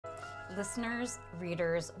Listeners,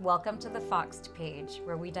 readers, welcome to the Foxed page,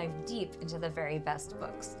 where we dive deep into the very best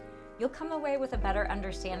books. You'll come away with a better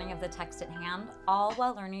understanding of the text at hand, all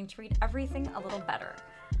while learning to read everything a little better.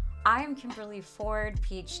 I am Kimberly Ford,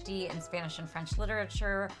 PhD in Spanish and French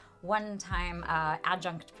literature, one-time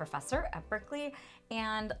adjunct professor at Berkeley,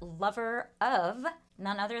 and lover of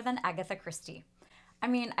none other than Agatha Christie. I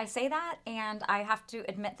mean, I say that, and I have to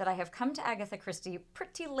admit that I have come to Agatha Christie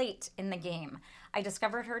pretty late in the game. I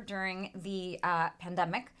discovered her during the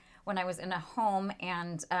pandemic when I was in a home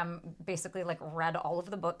and basically read all of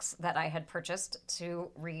the books that I had purchased to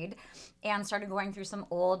read and started going through some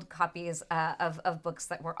old copies of books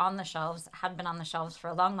that were on the shelves, had been on the shelves for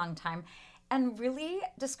a long, long time, and really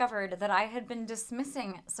discovered that I had been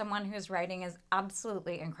dismissing someone whose writing is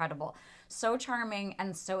absolutely incredible. So charming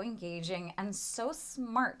and so engaging and so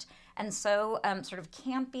smart and so sort of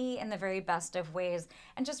campy in the very best of ways,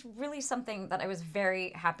 and just really something that I was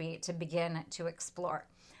very happy to begin to explore.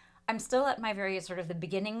 I'm still at my very sort of the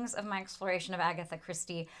beginnings of my exploration of Agatha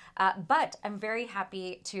Christie, but I'm very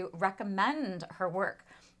happy to recommend her work.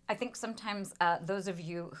 I think sometimes those of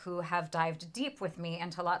you who have dived deep with me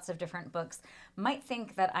into lots of different books might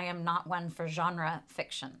think that I am not one for genre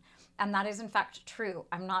fiction. And that is in fact true.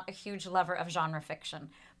 I'm not a huge lover of genre fiction.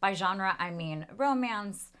 By genre, I mean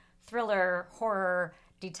romance, thriller, horror,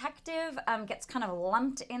 detective gets kind of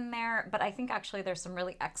lumped in there, but I think actually there's some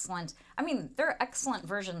really excellent, there are excellent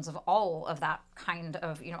versions of all of that kind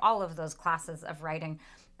of, all of those classes of writing,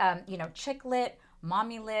 chick lit,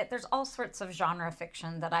 mommy lit, there's all sorts of genre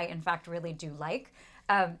fiction that I in fact really do like.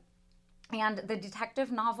 And the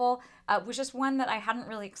detective novel was just one that I hadn't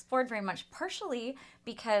really explored very much, partially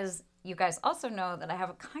because you guys also know that I have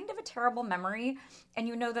a kind of a terrible memory, and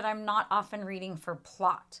you know that I'm not often reading for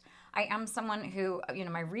plot. I am someone who,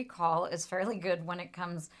 my recall is fairly good when it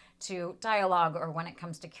comes to dialogue or when it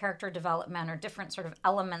comes to character development or different sort of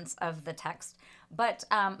elements of the text. But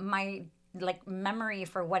my memory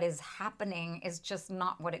for what is happening is just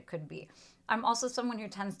not what it could be. I'm also someone who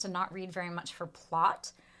tends to not read very much for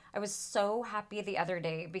plot. I was so happy the other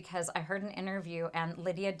day because I heard an interview and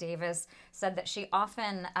Lydia Davis said that she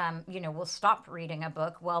often, will stop reading a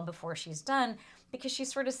book well before she's done because she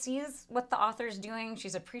sort of sees what the author's doing.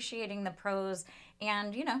 She's appreciating the prose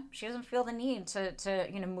and, she doesn't feel the need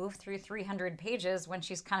to move through 300 pages when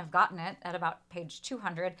she's kind of gotten it at about page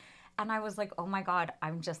 200. And I was like, oh my God,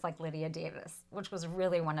 I'm just like Lydia Davis, which was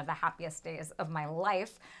really one of the happiest days of my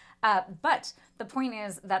life. But the point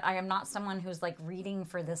is that I am not someone who's reading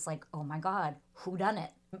for this, oh my God, who done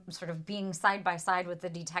it? Sort of being side by side with the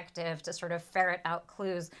detective to sort of ferret out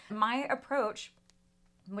clues. My approach,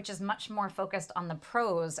 which is much more focused on the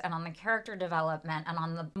prose and on the character development and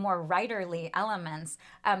on the more writerly elements,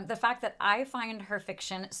 the fact that I find her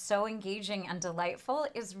fiction so engaging and delightful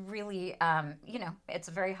is really, it's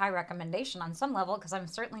a very high recommendation on some level, because I'm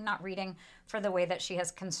certainly not reading for the way that she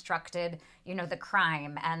has constructed, the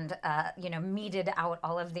crime and, meted out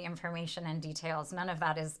all of the information and details. None of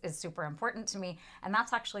that is super important to me. And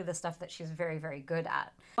that's actually the stuff that she's very, very good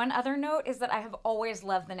at. One other note is that I have always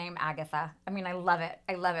loved the name Agatha. I love it.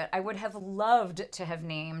 I love it. I would have loved to have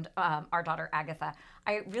named our daughter Agatha.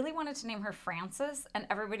 I really wanted to name her Frances, and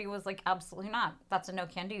everybody was like, absolutely not. That's a no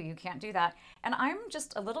can do. You can't do that. And I'm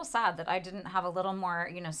just a little sad that I didn't have a little more,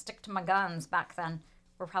 stick to my guns back then.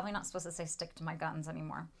 We're probably not supposed to say stick to my guns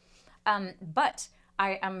anymore. But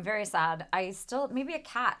I am very sad. Maybe a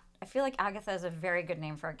cat. I feel like Agatha is a very good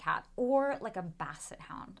name for a cat, or like a basset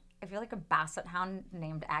hound. I feel like a basset hound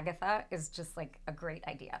named Agatha is just a great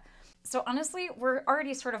idea. So honestly, we're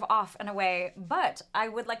already sort of off and away, but I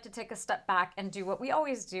would like to take a step back and do what we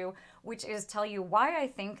always do, which is tell you why I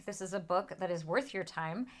think this is a book that is worth your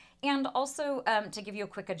time, and also to give you a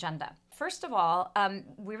quick agenda. First of all,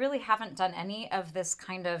 we really haven't done any of this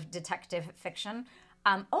kind of detective fiction.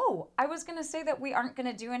 I was going to say that we aren't going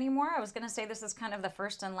to do anymore. I was going to say this is kind of the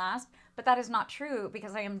first and last, but that is not true,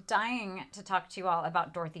 because I am dying to talk to you all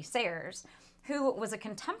about Dorothy Sayers, who was a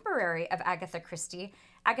contemporary of Agatha Christie.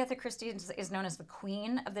 Agatha Christie is known as the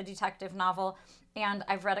queen of the detective novel, and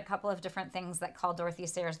I've read a couple of different things that call Dorothy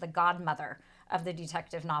Sayers the godmother of the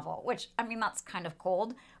detective novel, which, that's kind of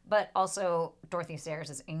cold, but also Dorothy Sayers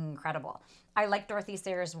is incredible. I like Dorothy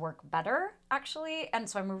Sayers' work better, actually, and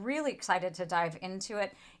so I'm really excited to dive into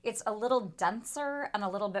it. It's a little denser and a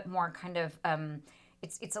little bit more kind of,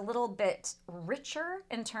 it's a little bit richer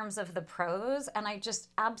in terms of the prose, and I just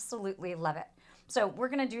absolutely love it. So we're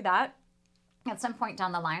going to do that at some point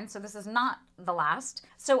down the line. So this is not the last.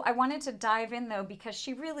 So I wanted to dive in though, because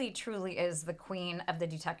she really truly is the queen of the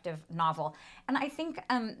detective novel. And I think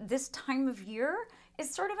this time of year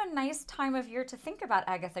is sort of a nice time of year to think about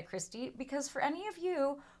Agatha Christie, because for any of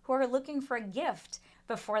you who are looking for a gift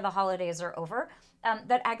before the holidays are over,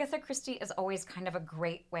 that Agatha Christie is always kind of a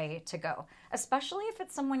great way to go, especially if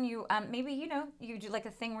it's someone you, maybe, you do like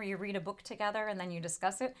a thing where you read a book together and then you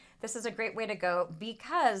discuss it. This is a great way to go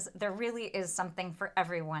because there really is something for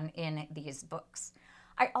everyone in these books.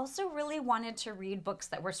 I also really wanted to read books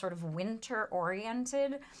that were sort of winter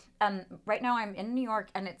oriented. Right now I'm in New York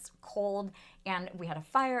and it's cold and we had a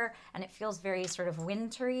fire and it feels very sort of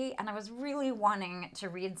wintry. And I was really wanting to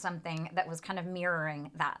read something that was kind of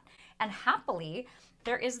mirroring that. And happily,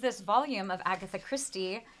 there is this volume of Agatha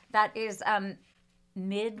Christie that is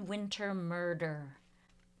Midwinter Murder.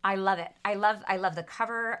 I love it. I love the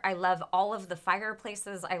cover. I love all of the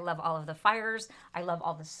fireplaces. I love all of the fires. I love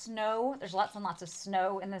all the snow. There's lots and lots of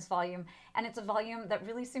snow in this volume. And it's a volume that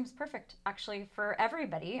really seems perfect, actually, for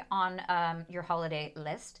everybody on your holiday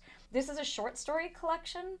list. This is a short story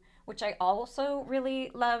collection, which I also really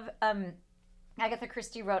love. Agatha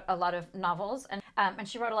Christie wrote a lot of novels and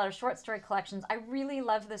she wrote a lot of short story collections. I really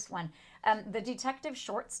love this one. The detective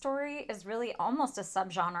short story is really almost a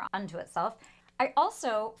subgenre unto itself. I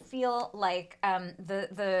also feel like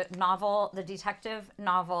the novel, the detective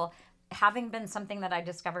novel, having been something that I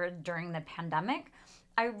discovered during the pandemic,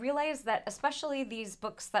 I realized that especially these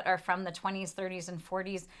books that are from the 20s, 30s, and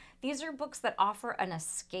 40s, these are books that offer an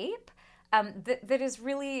escape that is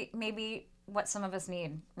really maybe what some of us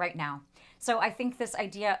need right now. So I think this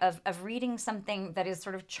idea of reading something that is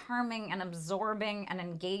sort of charming and absorbing and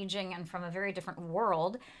engaging and from a very different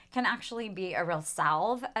world can actually be a real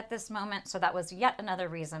salve at this moment. So that was yet another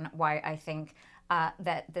reason why I think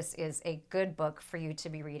that this is a good book for you to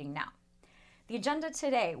be reading now. The agenda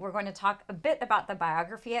today, we're going to talk a bit about the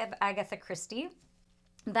biography of Agatha Christie.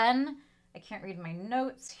 Then, I can't read my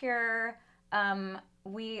notes here.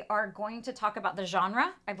 We are going to talk about the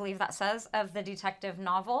genre, I believe that says, of the detective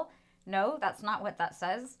novel. No, that's not what that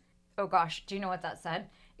says. Oh gosh, do you know what that said?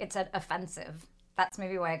 It said offensive. That's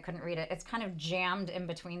maybe why I couldn't read it. It's kind of jammed in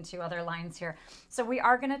between two other lines here. So we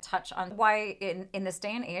are going to touch on why in this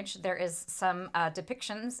day and age there is some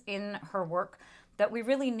depictions in her work that we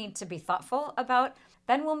really need to be thoughtful about.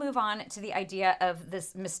 Then we'll move on to the idea of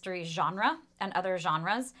this mystery genre and other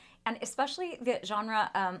genres, and especially the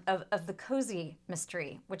genre of the cozy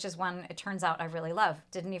mystery, which is one, it turns out, I really love.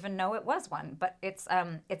 Didn't even know it was one, but it's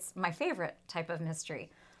my favorite type of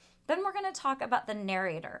mystery. Then we're going to talk about the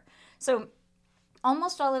narrator. So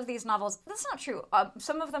almost all of these novels, that's not true.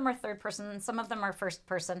 Some of them are third person, some of them are first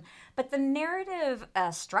person, but the narrative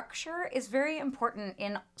structure is very important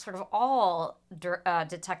in sort of all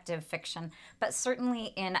detective fiction, but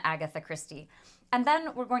certainly in Agatha Christie. And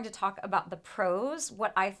then we're going to talk about the prose,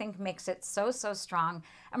 what I think makes it so, so strong.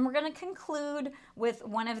 And we're going to conclude with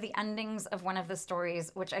one of the endings of one of the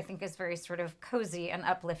stories, which I think is very sort of cozy and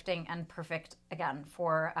uplifting and perfect, again,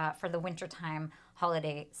 for the wintertime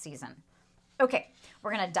holiday season. Okay,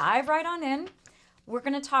 we're going to dive right on in. We're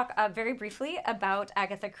going to talk very briefly about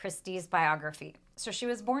Agatha Christie's biography. So she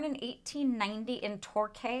was born in 1890 in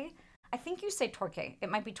Torquay. I think you say Torquay. It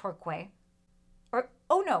might be Torquay. Or,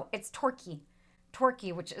 oh no, it's Torquay.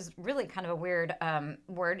 Torquay, which is really kind of a weird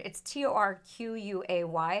word. It's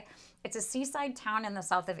Torquay. It's a seaside town in the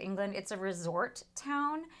south of England. It's a resort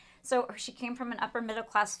town. So she came from an upper middle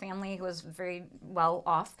class family who was very well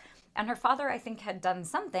off. And her father, I think, had done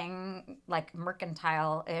something like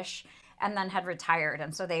mercantile-ish and then had retired.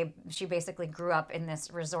 And so she basically grew up in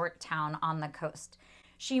this resort town on the coast.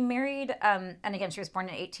 She married, and again, she was born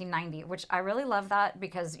in 1890, which I really love that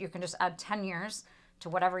because you can just add 10 years to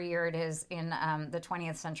whatever year it is in the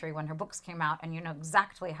 20th century when her books came out, and you know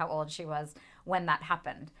exactly how old she was when that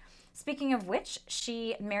happened. Speaking of which,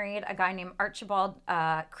 she married a guy named Archibald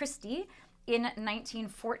Christie in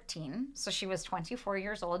 1914, so she was 24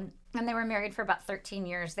 years old, and they were married for about 13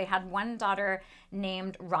 years. They had one daughter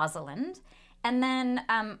named Rosalind, and then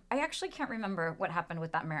I actually can't remember what happened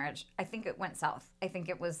with that marriage. I think it went south. I think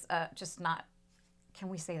it was just not, can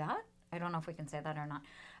we say that? I don't know if we can say that or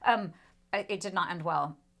not. It did not end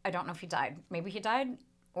well. I don't know if he died. Maybe he died,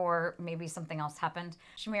 or maybe something else happened.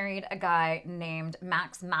 She married a guy named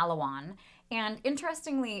Max Malawan. And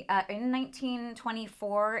interestingly, in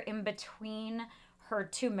 1924, in between her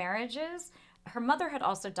two marriages, her mother had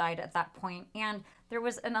also died at that point, and there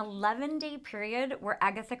was an 11-day period where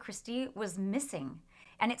Agatha Christie was missing.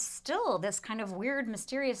 And it's still this kind of weird,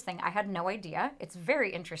 mysterious thing. I had no idea. It's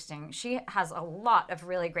very interesting. She has a lot of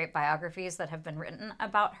really great biographies that have been written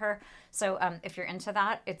about her. So if you're into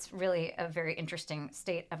that, it's really a very interesting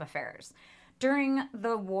state of affairs. During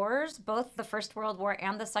the wars, both the First World War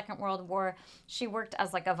and the Second World War, she worked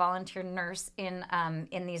as like a volunteer nurse in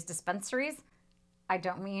these dispensaries. I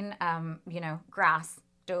don't mean, grass,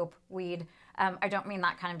 dope, weed. I don't mean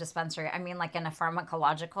that kind of dispensary. I mean like in a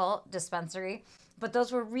pharmacological dispensary. But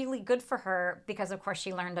those were really good for her because, of course,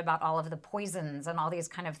 she learned about all of the poisons and all these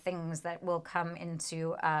kind of things that will come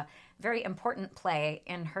into very important play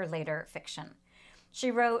in her later fiction.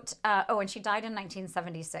 She wrote, and she died in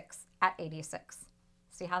 1976 at 86.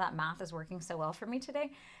 See how that math is working so well for me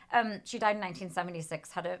today? She died in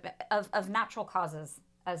 1976 of natural causes,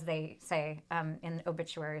 as they say in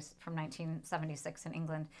obituaries from 1976 in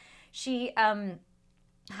England. She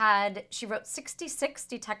wrote 66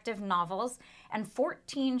 detective novels and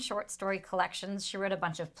 14 short story collections. She wrote a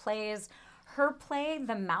bunch of plays. Her play,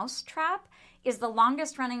 The Mousetrap, is the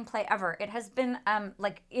longest running play ever. It has been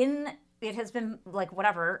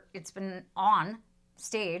it's been on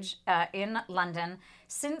stage in London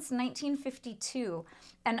since 1952.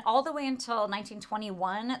 And all the way until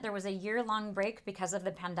 1921, there was a year-long break because of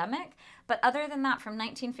the pandemic. But other than that, from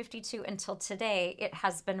 1952 until today, it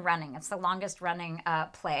has been running. It's the longest running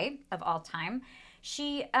play of all time.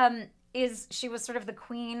 She was sort of the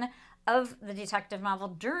queen of the detective novel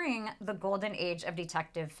during the golden age of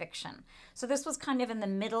detective fiction. So this was kind of in the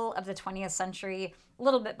middle of the 20th century, a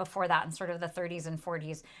little bit before that, in sort of the 30s and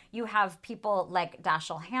 40s. You have people like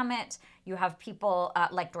Dashiell Hammett. You have people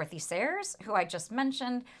like Dorothy Sayers, who I just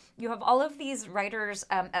mentioned. You have all of these writers,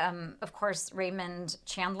 of course, Raymond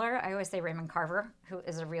Chandler. I always say Raymond Carver, who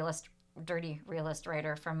is a dirty realist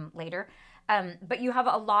writer from later. But you have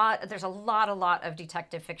there's a lot of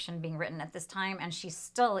detective fiction being written at this time, and she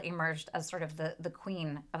still emerged as sort of the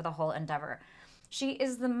queen of the whole endeavor. She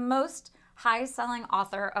is the most high-selling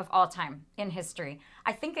author of all time in history.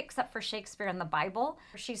 I think except for Shakespeare and the Bible.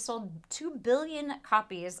 She sold 2 billion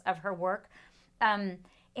copies of her work and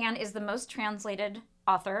is the most translated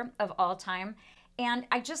author of all time. And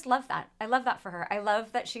I just love that. I love that for her. I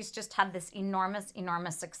love that she's just had this enormous,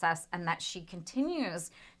 enormous success and that she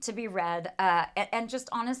continues to be read. And just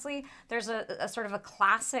honestly, there's a sort of a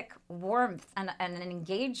classic warmth and an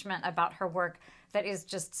engagement about her work that is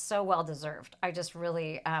just so well deserved. I just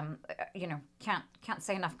really, can't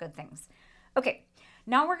say enough good things. Okay,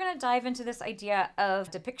 now we're going to dive into this idea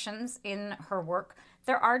of depictions in her work.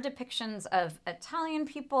 There are depictions of Italian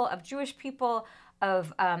people, of Jewish people,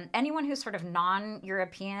 of anyone who's sort of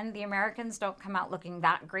non-European. The Americans don't come out looking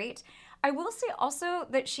that great. I will say also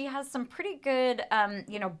that she has some pretty good,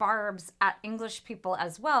 barbs at English people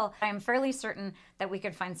as well. I am fairly certain that we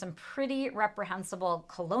could find some pretty reprehensible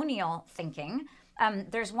colonial thinking.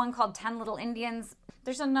 There's one called 10 Little Indians.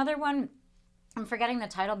 There's another one, I'm forgetting the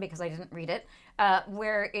title because I didn't read it,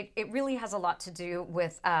 where it really has a lot to do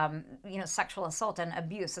with, sexual assault and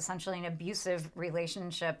abuse, essentially an abusive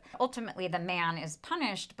relationship. Ultimately, the man is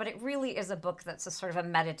punished, but it really is a book that's a sort of a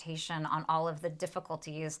meditation on all of the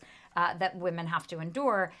difficulties that women have to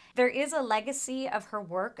endure. There is a legacy of her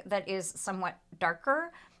work that is somewhat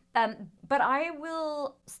darker, but I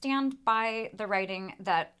will stand by the writing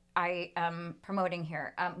that I am promoting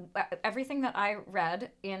here. Everything that I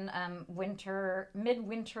read in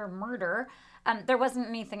Midwinter Murder, there wasn't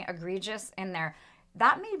anything egregious in there.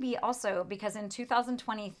 That may be also because in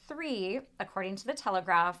 2023, according to the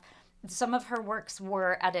Telegraph, some of her works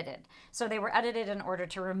were edited. So they were edited in order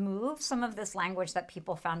to remove some of this language that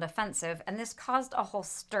people found offensive. And this caused a whole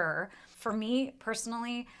stir. For me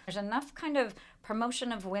personally, there's enough kind of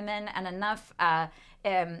promotion of women and enough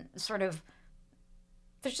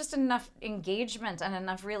there's just enough engagement and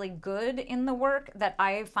enough really good in the work that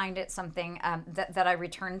I find it something that I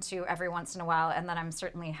return to every once in a while and that I'm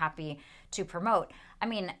certainly happy to promote. I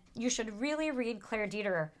mean, you should really read Claire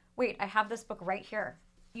Dieter. Wait, I have this book right here.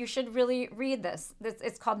 You should really read this.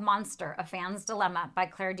 It's called Monster, A Fan's Dilemma by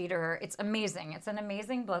Claire Dieter. It's amazing. It's an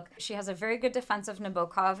amazing book. She has a very good defense of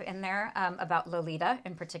Nabokov in there about Lolita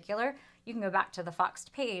in particular. You can go back to the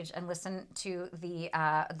Foxed page and listen to the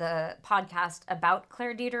podcast about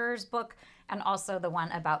Claire Dieter's book and also the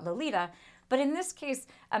one about Lolita. But in this case,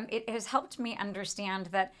 it has helped me understand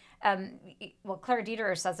that, Claire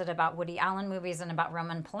Dieter says it about Woody Allen movies and about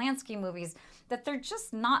Roman Polanski movies, that there are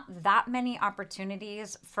just not that many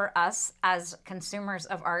opportunities for us as consumers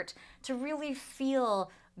of art to really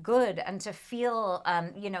feel good and to feel,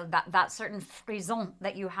 that certain frisson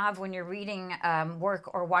that you have when you're reading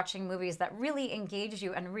work or watching movies that really engage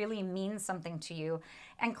you and really mean something to you.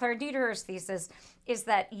 And Claire Dieter's thesis is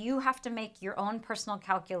that you have to make your own personal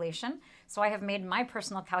calculation. So I have made my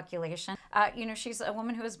personal calculation. She's a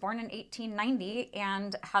woman who was born in 1890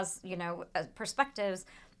 and has, perspectives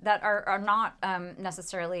that are not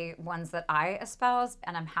necessarily ones that I espouse,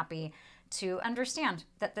 and I'm happy to understand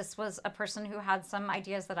that this was a person who had some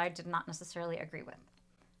ideas that I did not necessarily agree with.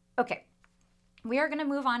 Okay, we are going to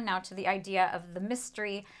move on now to the idea of the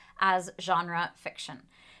mystery as genre fiction.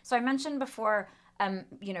 So I mentioned before,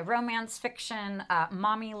 romance fiction,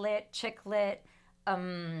 mommy lit, chick lit,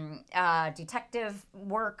 detective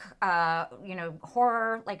work,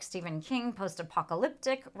 horror like Stephen King,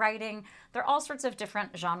 post-apocalyptic writing. There are all sorts of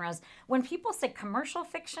different genres. When people say commercial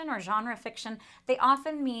fiction or genre fiction, they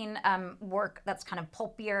often mean work that's kind of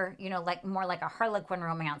pulpier, like more like a Harlequin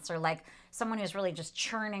romance, or like someone who's really just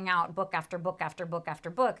churning out book after book after book after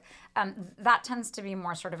book. That tends to be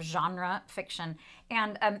more sort of genre fiction.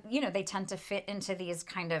 And, they tend to fit into these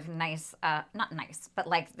kind of nice, not nice, but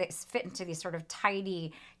like they fit into these sort of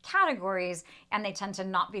tidy categories, and they tend to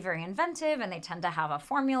not be very inventive, and they tend to have a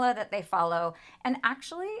formula that they follow. And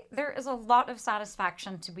actually, there is a lot of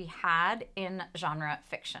satisfaction to be had in genre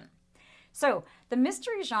fiction. So the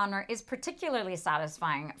mystery genre is particularly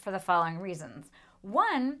satisfying for the following reasons.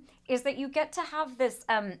 One is that you get to have this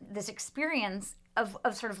experience of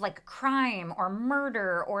sort of like crime or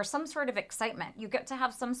murder or some sort of excitement. You get to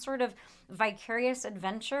have some sort of vicarious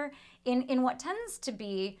adventure in what tends to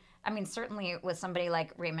be, certainly with somebody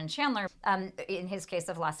like Raymond Chandler, in his case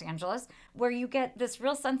of Los Angeles, where you get this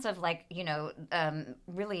real sense of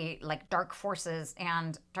really like dark forces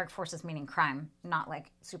meaning crime, not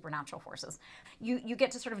like supernatural forces. You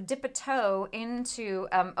get to sort of dip a toe into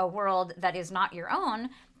a world that is not your own,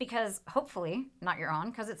 because hopefully not your own,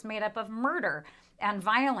 because it's made up of murder and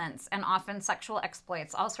violence and often sexual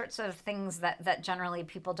exploits, all sorts of things that generally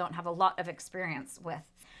people don't have a lot of experience with.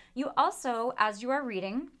 You also, as you are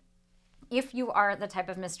reading, if you are the type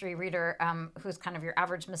of mystery reader who's kind of your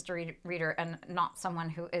average mystery reader and not someone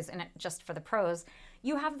who is in it just for the prose,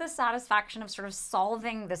 you have the satisfaction of sort of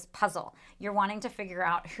solving this puzzle. You're wanting to figure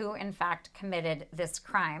out who in fact committed this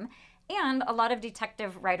crime. And a lot of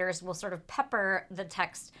detective writers will sort of pepper the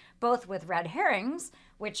text both with red herrings,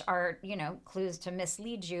 which are, clues to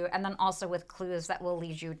mislead you, and then also with clues that will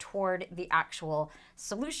lead you toward the actual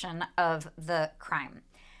solution of the crime.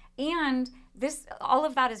 And all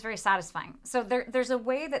of that is very satisfying. So there's a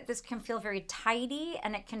way that this can feel very tidy,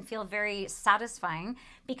 and it can feel very satisfying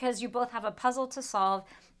because you both have a puzzle to solve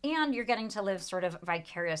and you're getting to live sort of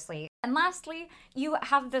vicariously. And lastly, you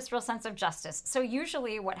have this real sense of justice. So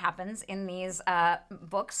usually what happens in these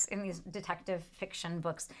books, in these detective fiction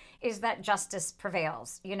books, is that justice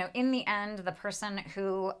prevails. In the end, the person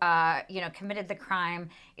who, committed the crime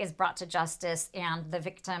is brought to justice, and the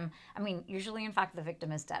victim, usually, in fact, the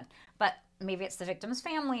victim is dead. But maybe it's the victim's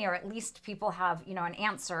family, or at least people have, an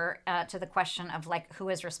answer to the question of like who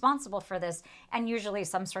is responsible for this, and usually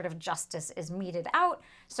some sort of justice is meted out.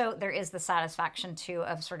 So there is the satisfaction too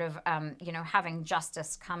of sort of having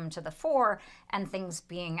justice come to the fore and things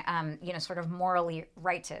being sort of morally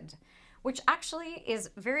righted, which actually is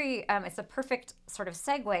very it's a perfect sort of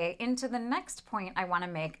segue into the next point I want to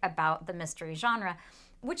make about the mystery genre,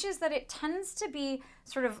 which is that it tends to be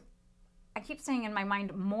sort of, I keep saying in my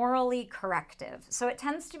mind, morally corrective. So it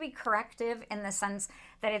tends to be corrective in the sense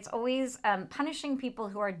that it's always punishing people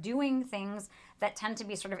who are doing things that tend to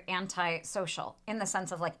be sort of anti-social, in the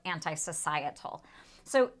sense of like anti-societal.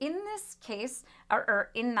 So in this case, or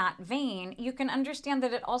in that vein, you can understand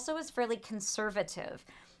that it also is fairly conservative.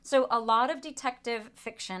 So a lot of detective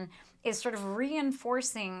fiction is sort of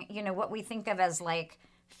reinforcing, what we think of as like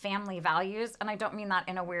family values. And I don't mean that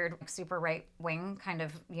in a weird, super right wing kind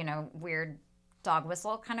of, weird dog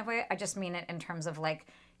whistle kind of way. I just mean it in terms of like,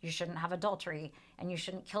 you shouldn't have adultery, and you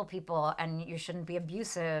shouldn't kill people, and you shouldn't be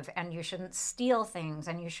abusive, and you shouldn't steal things,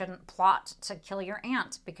 and you shouldn't plot to kill your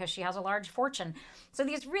aunt because she has a large fortune. So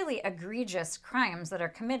these really egregious crimes that are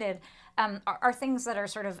committed are things that are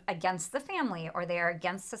sort of against the family, or they are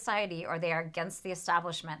against society, or they are against the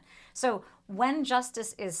establishment. So when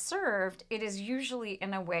justice is served, it is usually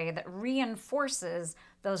in a way that reinforces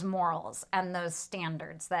those morals and those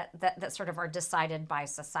standards that sort of are decided by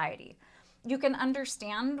society. You can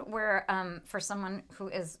understand where, for someone who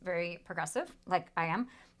is very progressive, like I am,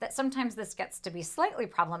 that sometimes this gets to be slightly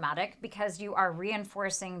problematic, because you are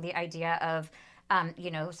reinforcing the idea of,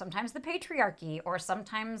 sometimes the patriarchy, or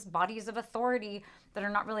sometimes bodies of authority that are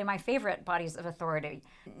not really my favorite bodies of authority.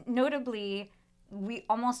 Notably, we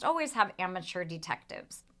almost always have amateur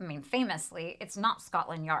detectives. Famously, it's not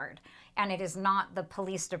Scotland Yard, and it is not the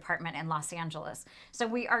police department in Los Angeles. So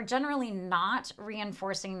we are generally not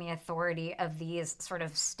reinforcing the authority of these sort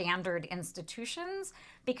of standard institutions,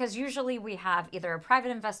 because usually we have either a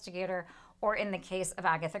private investigator Or in the case of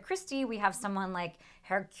Agatha Christie, we have someone like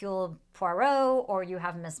Hercule Poirot, or you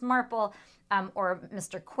have Miss Marple, or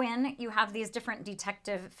Mr. Quinn. You have these different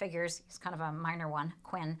detective figures. He's kind of a minor one,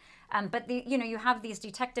 Quinn. But you have these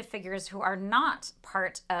detective figures who are not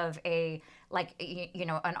part of an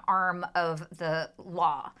arm of the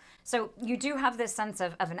law. So you do have this sense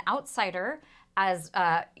of an outsider as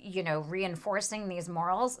reinforcing these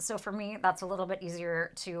morals. So for me, that's a little bit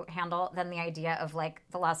easier to handle than the idea of like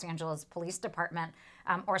the Los Angeles Police Department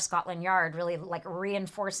or Scotland Yard really like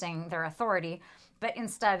reinforcing their authority. But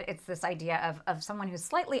instead, it's this idea of someone who's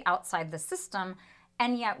slightly outside the system,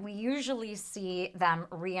 and yet we usually see them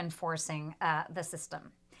reinforcing the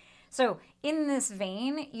system. So in this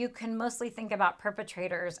vein, you can mostly think about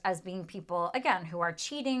perpetrators as being people, again, who are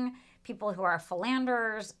cheating, people who are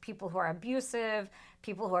philanderers, people who are abusive,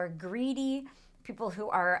 people who are greedy, people who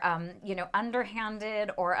are,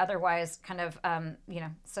 underhanded or otherwise kind of,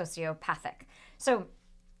 sociopathic. So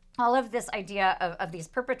all of this idea of these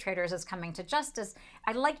perpetrators is coming to justice.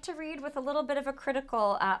 I like to read with a little bit of a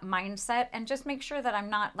critical mindset and just make sure that I'm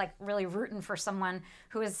not like really rooting for someone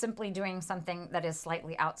who is simply doing something that is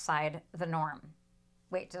slightly outside the norm.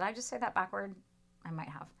 Wait, did I just say that backward? I might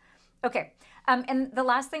have. Okay. And the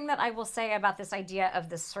last thing that I will say about this idea of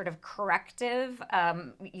this sort of corrective,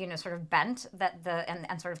 sort of bent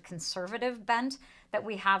and sort of conservative bent that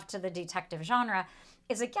we have to the detective genre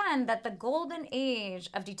is, again, that the golden age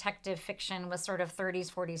of detective fiction was sort of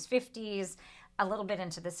 30s, 40s, 50s, a little bit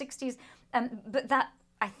into the 60s. But that,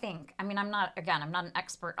 I think, I'm not an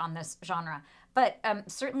expert on this genre, but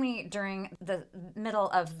certainly during the middle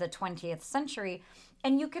of the 20th century.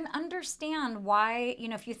 And you can understand why,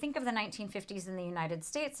 if you think of the 1950s in the United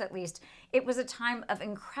States, at least, it was a time of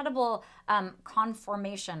incredible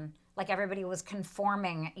conformation. Like everybody was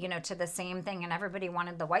conforming, to the same thing, and everybody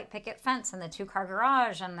wanted the white picket fence and the 2-car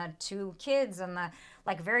garage and the 2 kids and the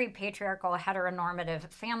like very patriarchal heteronormative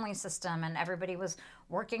family system, and everybody was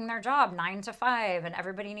working their job 9 to 5, and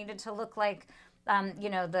everybody needed to look like,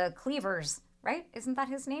 the Cleavers, right? Isn't that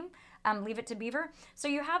his name? Leave It to Beaver. So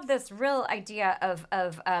you have this real idea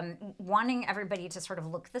of wanting everybody to sort of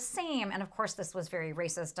look the same. And of course, this was very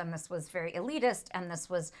racist, and this was very elitist, and this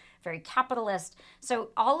was very capitalist. So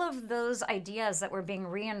all of those ideas that were being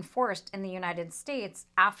reinforced in the United States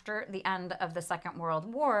after the end of the Second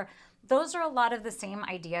World War, those are a lot of the same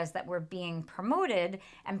ideas that were being promoted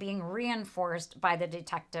and being reinforced by the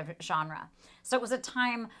detective genre. So it was a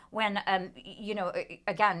time when,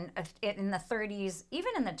 again, in the 30s,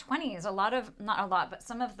 even in the 20s, not a lot, but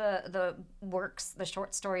some of the works, the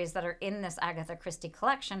short stories that are in this Agatha Christie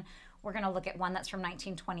collection, we're going to look at one that's from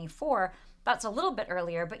 1924. That's a little bit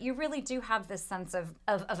earlier, but you really do have this sense of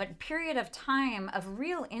a period of time of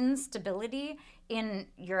real instability in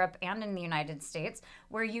Europe and in the United States,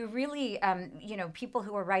 where you really, people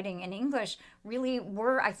who were writing in English really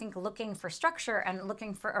were, I think, looking for structure and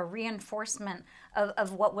looking for a reinforcement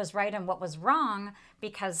of what was right and what was wrong,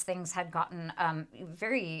 because things had gotten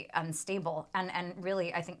very unstable. And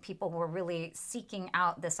really, I think people were really seeking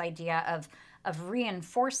out this idea of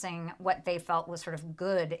reinforcing what they felt was sort of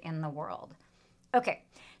good in the world. Okay,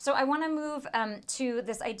 so I want to move to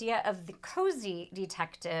this idea of the cozy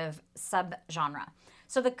detective subgenre.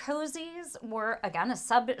 So the cozies were, again, a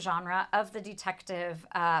subgenre of the detective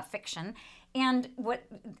fiction. And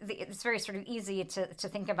it's very sort of easy to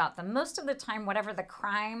think about them. Most of the time, whatever the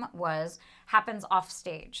crime was, happens off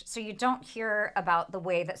stage. So you don't hear about the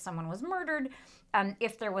way that someone was murdered.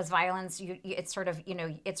 If there was violence, it's sort of,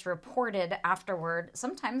 it's reported afterward,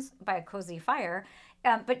 sometimes by a cozy fire,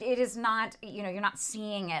 but it is not, you're not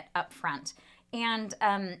seeing it up front. And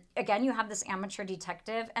again, you have this amateur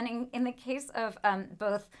detective. And in the case of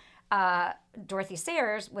both Dorothy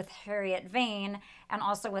Sayers with Harriet Vane and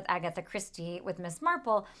also with Agatha Christie with Miss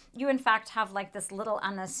Marple, you in fact have like this little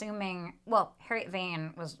unassuming, well, Harriet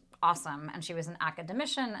Vane was awesome, and she was an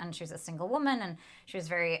academician, and she was a single woman, and she was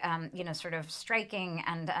very, sort of striking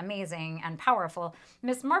and amazing and powerful.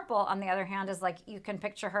 Miss Marple, on the other hand, is like, you can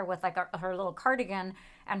picture her with like her little cardigan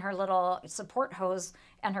and her little support hose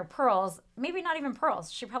and her pearls, maybe not even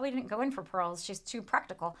pearls. She probably didn't go in for pearls. She's too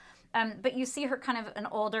practical. But you see her kind of an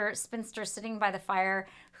older spinster sitting by the fire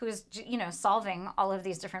who's, solving all of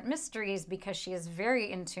these different mysteries because she is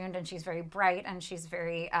very in tune, and she's very bright, and she's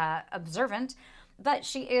very observant. But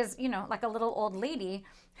she is, like a little old lady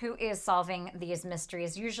who is solving these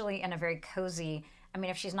mysteries, usually in a very cozy,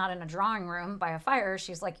 if she's not in a drawing room by a fire,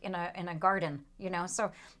 she's like in a garden,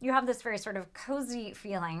 So you have this very sort of cozy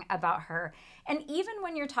feeling about her. And even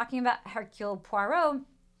when you're talking about Hercule Poirot,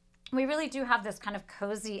 we really do have this kind of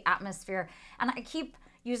cozy atmosphere. And I keep,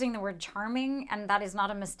 using the word charming, and that is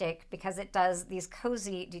not a mistake because it does, these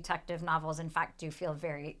cozy detective novels, in fact, do feel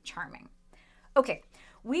very charming. Okay,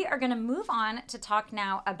 we are going to move on to talk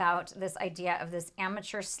now about this idea of this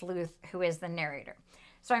amateur sleuth who is the narrator.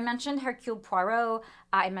 So I mentioned Hercule Poirot,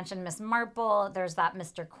 I mentioned Miss Marple, there's that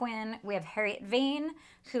Mr. Quinn, we have Harriet Vane,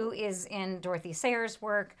 who is in Dorothy Sayers'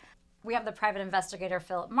 work. We have the private investigator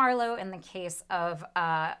Philip Marlowe in the case of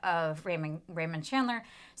Raymond Chandler.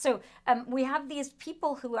 So we have these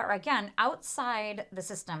people who are, again, outside the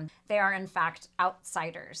system. They are, in fact,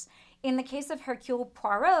 outsiders. In the case of Hercule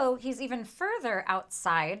Poirot, he's even further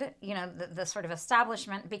outside, the sort of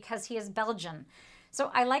establishment because he is Belgian. So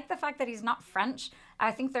I like the fact that he's not French.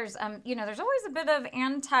 I think there's always a bit of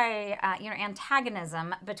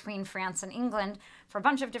antagonism between France and England for a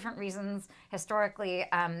bunch of different reasons, historically,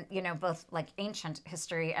 both like ancient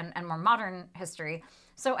history and more modern history.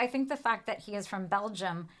 So I think the fact that he is from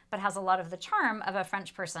Belgium, but has a lot of the charm of a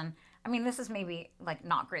French person, I mean, this is maybe like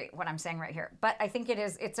not great what I'm saying right here, but I think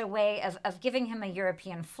it's a way of giving him a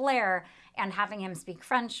European flair and having him speak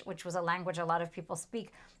French, which was a language a lot of people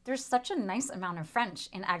speak. There's such a nice amount of French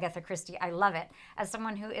in Agatha Christie. I love it. As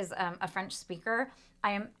someone who is a French speaker,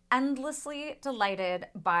 I am endlessly delighted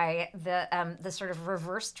by the sort of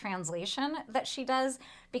reverse translation that she does,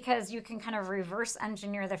 because you can kind of reverse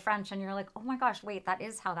engineer the French and you're like, oh my gosh, wait, that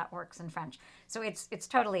is how that works in French. So it's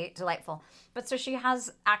totally delightful. But so she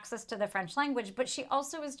has access to the French language, but she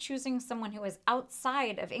also is choosing someone who is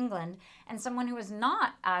outside of England and someone who is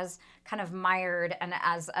not as kind of mired and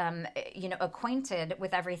as, acquainted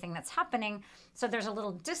with everything that's happening. So there's a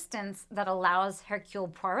little distance that allows Hercule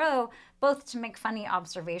Poirot both to make funny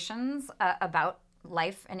observations about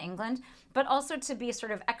life in England, but also to be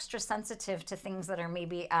sort of extra sensitive to things that are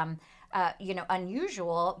maybe,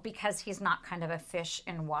 unusual, because he's not kind of a fish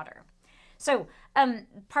in water. So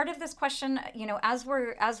part of this question, as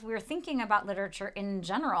we're thinking about literature in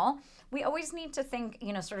general, we always need to think,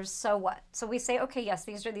 sort of, so what? So we say, okay, yes,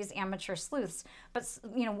 these are these amateur sleuths, but,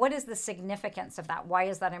 what is the significance of that? Why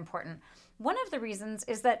is that important? One of the reasons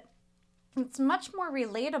is that it's much more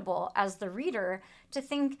relatable as the reader to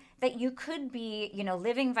think that you could be,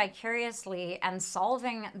 living vicariously and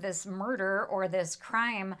solving this murder or this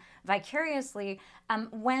crime vicariously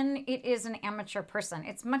when it is an amateur person.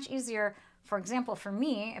 It's much easier, for example, for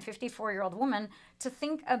me, a 54-year-old woman, to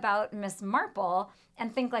think about Miss Marple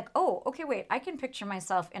and think like, oh, okay, wait, I can picture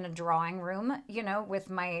myself in a drawing room, with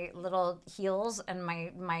my little heels and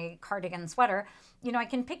my cardigan sweater. I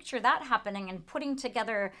can picture that happening and putting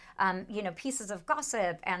together, pieces of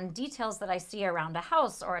gossip and details that I see around a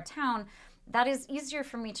house or a town. That is easier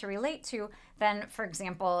for me to relate to than, for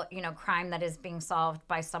example, crime that is being solved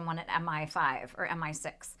by someone at MI5 or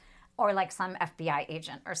MI6. Or like some FBI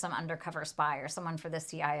agent or some undercover spy or someone for the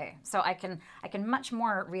CIA. So I can much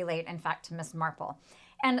more relate, in fact, to Miss Marple.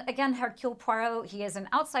 And again, Hercule Poirot, he is an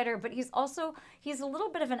outsider, but he's a little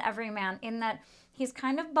bit of an everyman in that he's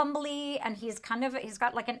kind of bumbly and he's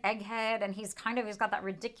got like an egghead and he's got that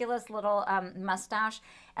ridiculous little mustache.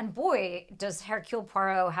 And boy, does Hercule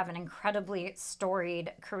Poirot have an incredibly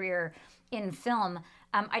storied career in film.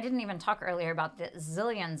 I didn't even talk earlier about the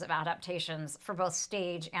zillions of adaptations for both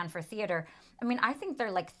stage and for theater. I mean, I think there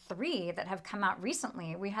are like 3 that have come out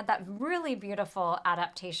recently. We had that really beautiful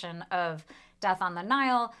adaptation of Death on the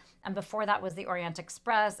Nile, and before that was The Orient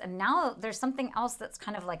Express, and now there's something else that's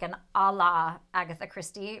kind of like an a la Agatha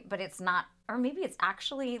Christie, but it's not, or maybe it's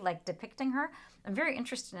actually like depicting her. I'm very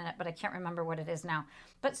interested in it, but I can't remember what it is now.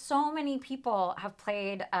 But so many people have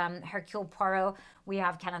played Hercule Poirot. We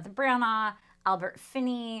have Kenneth Branagh, Albert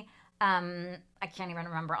Finney, I can't even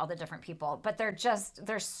remember all the different people, but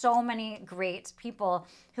there's so many great people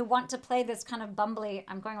who want to play this kind of bumbly,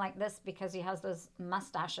 I'm going like this because he has those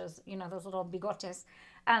mustaches, those little bigotes.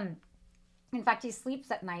 In fact, he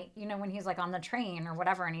sleeps at night, when he's like on the train or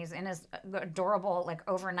whatever, and he's in his adorable like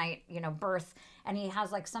overnight, berth, and he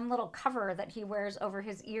has like some little cover that he wears over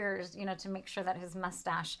his ears, to make sure that his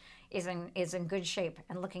mustache is in good shape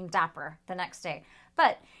and looking dapper the next day.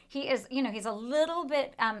 But he is, he's a little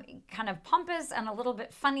bit kind of pompous and a little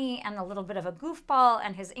bit funny and a little bit of a goofball,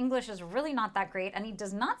 and his English is really not that great, and he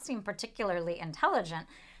does not seem particularly intelligent.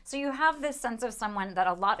 So you have this sense of someone that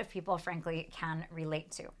a lot of people, frankly, can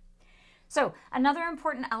relate to. So another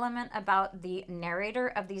important element about the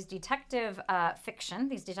narrator of these detective fiction,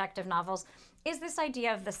 these detective novels, is this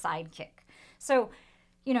idea of the sidekick. So,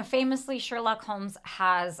 famously Sherlock Holmes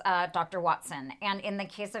has Dr. Watson. And in the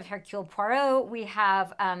case of Hercule Poirot, we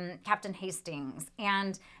have Captain Hastings.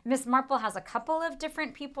 And Miss Marple has a couple of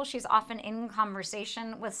different people. She's often in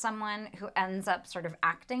conversation with someone who ends up sort of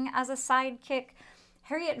acting as a sidekick.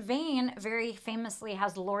 Harriet Vane very famously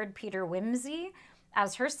has Lord Peter Wimsey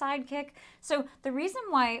as her sidekick. So the reason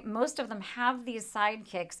why most of them have these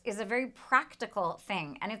sidekicks is a very practical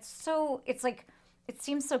thing. And it's like, it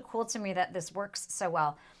seems so cool to me that this works so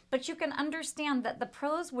well. But you can understand that the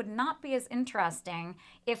prose would not be as interesting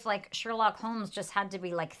if like Sherlock Holmes just had to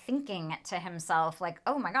be like thinking to himself, like,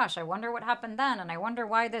 oh my gosh, I wonder what happened then. And I wonder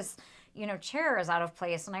why this, chair is out of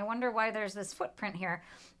place. And I wonder why there's this footprint here.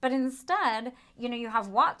 But instead, you have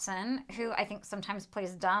Watson, who I think sometimes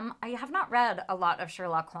plays dumb. I have not read a lot of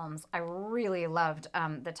Sherlock Holmes. I really loved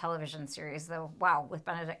the television series, though. Wow, with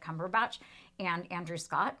Benedict Cumberbatch and Andrew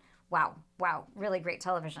Scott. Wow, really great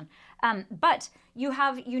television. But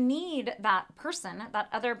you need that person, that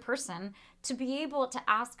other person, to be able to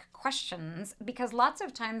ask questions, because lots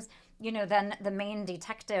of times, then the main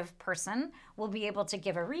detective person will be able to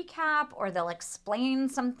give a recap, or they'll explain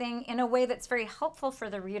something in a way that's very helpful for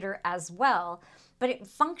the reader as well. But it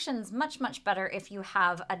functions much, much better if you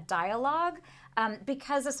have a dialogue,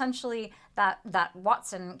 because essentially that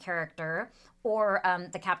Watson character, or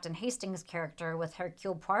the Captain Hastings character with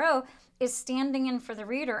Hercule Poirot, is standing in for the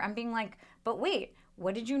reader and being like, but wait,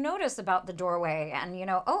 what did you notice about the doorway? And,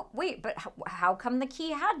 oh, wait, but how come the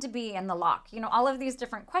key had to be in the lock? All of these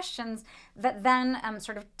different questions that then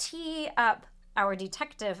sort of tee up our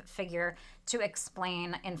detective figure to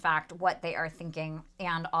explain, in fact, what they are thinking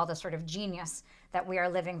and all the sort of genius that we are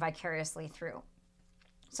living vicariously through.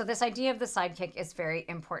 So this idea of the sidekick is very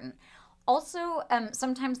important. Also,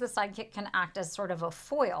 sometimes the sidekick can act as sort of a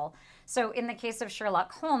foil. So in the case of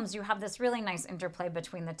Sherlock Holmes, you have this really nice interplay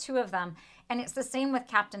between the two of them. And it's the same with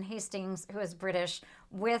Captain Hastings, who is British,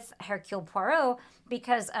 with Hercule Poirot,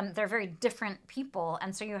 because they're very different people.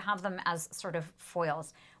 And so you have them as sort of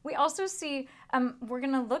foils. We also see, we're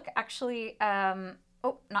going to look actually,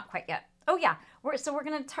 not quite yet. Oh yeah, we're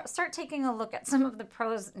going to start taking a look at some of the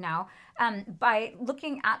prose now by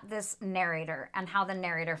looking at this narrator and how the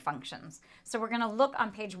narrator functions. So we're going to look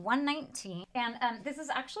on page 119, and this is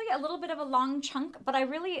actually a little bit of a long chunk, but I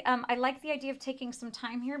really, I like the idea of taking some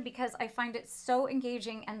time here because I find it so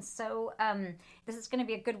engaging, and so this is going to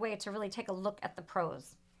be a good way to really take a look at the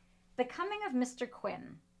prose. The coming of Mr.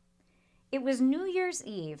 Quin. It was New Year's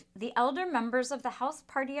Eve. The elder members of the house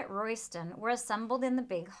party at Royston were assembled in the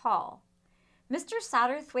big hall. Mr.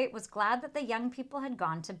 Satterthwaite was glad that the young people had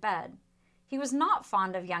gone to bed. He was not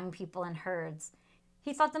fond of young people in herds.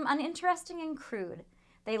 He thought them uninteresting and crude.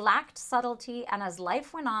 They lacked subtlety, and as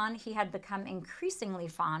life went on, he had become increasingly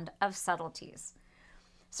fond of subtleties.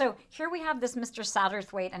 So here we have this Mr.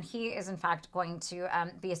 Satterthwaite, and he is in fact going to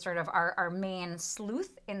be sort of our main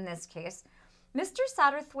sleuth in this case. Mr.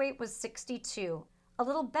 Satterthwaite was 62, a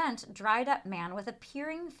little bent, dried-up man with a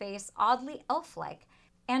peering face oddly elf-like,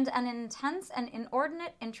 and an intense and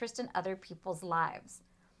inordinate interest in other people's lives.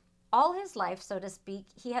 All his life, so to speak,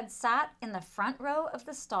 he had sat in the front row of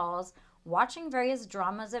the stalls, watching various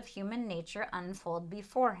dramas of human nature unfold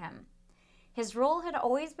before him. His role had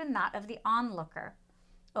always been that of the onlooker.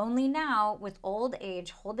 Only now, with old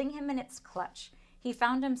age holding him in its clutch, he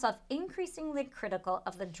found himself increasingly critical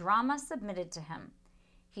of the drama submitted to him.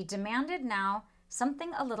 He demanded now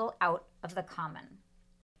something a little out of the common.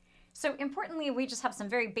 So importantly, we just have some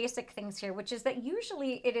very basic things here, which is that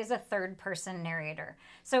usually it is a third-person narrator.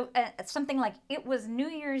 So something like, it was New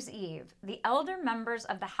Year's Eve. The elder members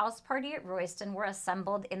of the house party at Royston were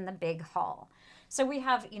assembled in the big hall. So we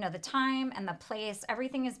have, the time and the place,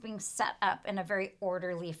 everything is being set up in a very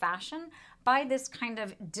orderly fashion by this kind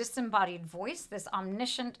of disembodied voice, this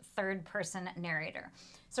omniscient third-person narrator.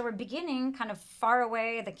 So we're beginning kind of far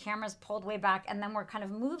away, the camera's pulled way back, and then we're kind of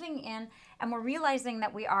moving in, and we're realizing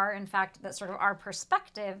that we are, in fact, that sort of our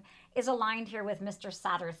perspective is aligned here with Mr.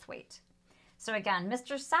 Satterthwaite. So again,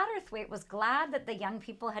 Mr. Satterthwaite was glad that the young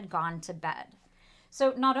people had gone to bed.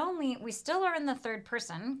 So not only, we still are in the third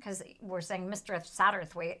person, because we're saying Mr.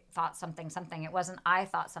 Satterthwaite thought something, it wasn't I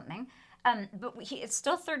thought something, but it's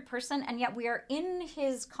still third person, and yet we are in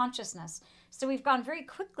his consciousness. So we've gone very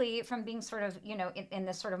quickly from being sort of, in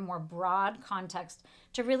this sort of more broad context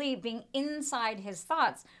to really being inside his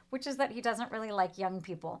thoughts, which is that he doesn't really like young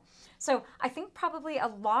people. So I think probably a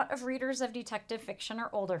lot of readers of detective fiction are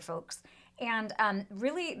older folks. And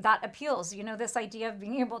really that appeals, this idea of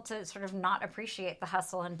being able to sort of not appreciate the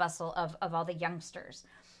hustle and bustle of all the youngsters.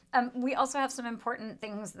 We also have some important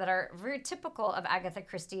things that are very typical of Agatha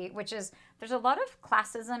Christie, which is there's a lot of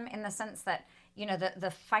classism in the sense that,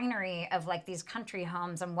 the finery of like these country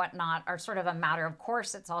homes and whatnot are sort of a matter of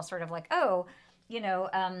course. It's all sort of like,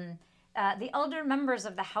 The elder members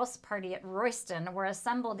of the house party at Royston were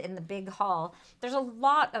assembled in the big hall. There's a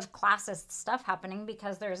lot of classist stuff happening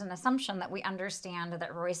because there's an assumption that we understand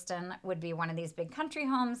that Royston would be one of these big country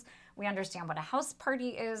homes. We understand what a house party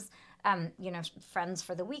is, friends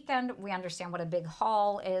for the weekend. We understand what a big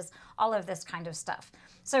hall is, all of this kind of stuff.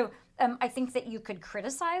 So I think that you could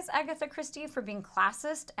criticize Agatha Christie for being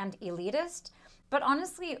classist and elitist. But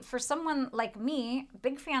honestly, for someone like me,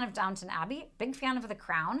 big fan of Downton Abbey, big fan of The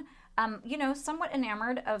Crown, somewhat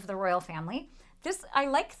enamored of the royal family. I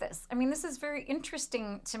like this. I mean, this is very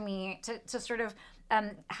interesting to me to sort of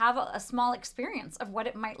have a small experience of what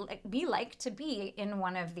it might be like to be in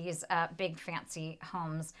one of these big fancy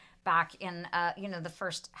homes back in, the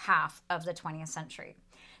first half of the 20th century.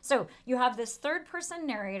 So you have this third person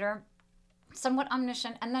narrator, somewhat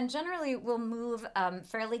omniscient, and then generally will move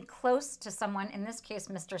fairly close to someone, in this case,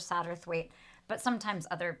 Mr. Satterthwaite, but sometimes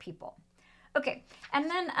other people. Okay, and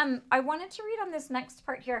then I wanted to read on this next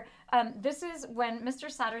part here. This is when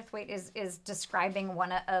Mr. Satterthwaite is describing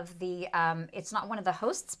one of the, it's not one of the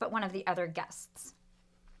hosts, but one of the other guests.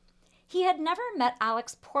 He had never met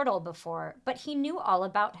Alex Portal before, but he knew all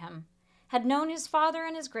about him, had known his father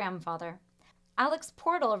and his grandfather. Alex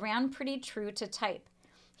Portal ran pretty true to type.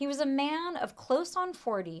 He was a man of close on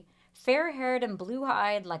 40, fair-haired and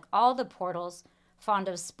blue-eyed like all the Portals, fond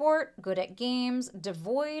of sport, good at games,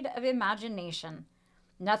 devoid of imagination.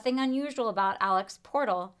 Nothing unusual about Alex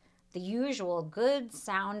Portal, the usual good,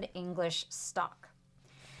 sound English stock.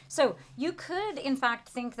 So you could, in fact,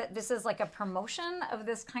 think that this is like a promotion of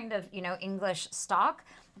this kind of, English stock.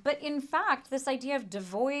 But in fact, this idea of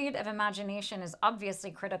devoid of imagination is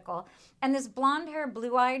obviously critical. And this blonde hair,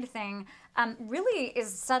 blue-eyed thing really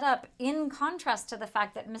is set up in contrast to the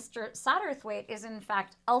fact that Mr. Satterthwaite is, in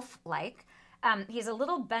fact, elf-like. He's a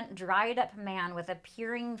little bent, dried-up man with a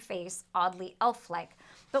peering face, oddly elf-like.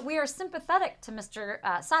 But we are sympathetic to Mr.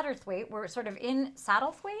 Satterthwaite. We're sort of in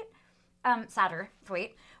Satterthwaite.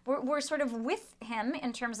 We're sort of with him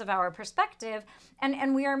in terms of our perspective,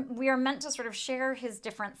 and we are meant to sort of share his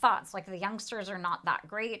different thoughts. Like the youngsters are not that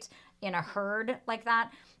great in a herd like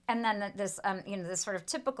that, and then this this sort of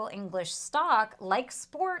typical English stock, like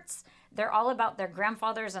sports, they're all about their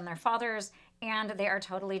grandfathers and their fathers, and they are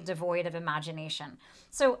totally devoid of imagination.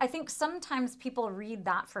 So I think sometimes people read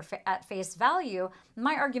that at face value.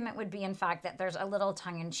 My argument would be, in fact, that there's a little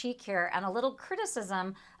tongue-in-cheek here and a little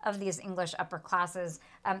criticism of these English upper classes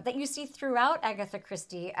that you see throughout Agatha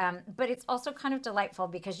Christie, but it's also kind of delightful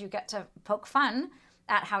because you get to poke fun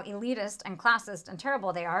at how elitist and classist and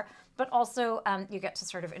terrible they are, but also you get to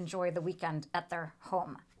sort of enjoy the weekend at their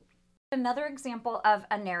home. Another example of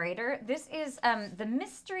a narrator, this is The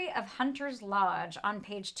Mystery of Hunter's Lodge on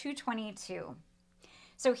page 222.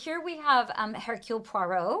 So here we have Hercule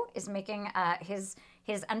Poirot is making his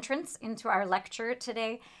entrance into our lecture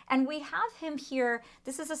today, and we have him here.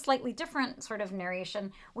 This is a slightly different sort of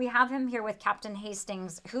narration. We have him here with Captain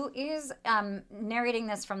Hastings, who is narrating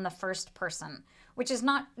this from the first person, which is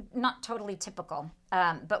not totally typical,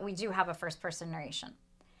 but we do have a first person narration.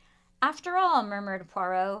 "After all," murmured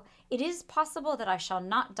Poirot, "it is possible that I shall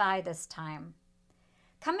not die this time."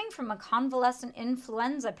 Coming from a convalescent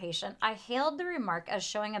influenza patient, I hailed the remark as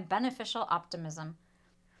showing a beneficial optimism.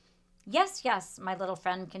 "Yes, yes," my little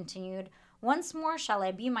friend continued, "once more shall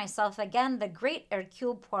I be myself again, the great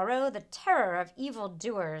Hercule Poirot, the terror of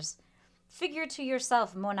evil-doers. Figure to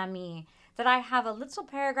yourself, mon ami, that I have a little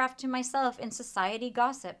paragraph to myself in society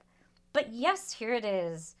gossip. But yes, here it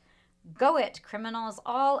is. Go it, criminals,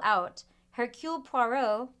 all out. Hercule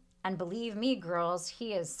Poirot, and believe me, girls,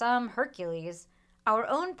 he is some Hercules, our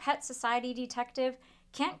own pet society detective,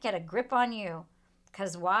 can't get a grip on you.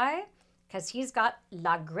 'Cause why? 'Cause he's got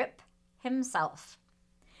la grippe himself."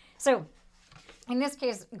 So in this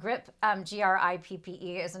case, grippe,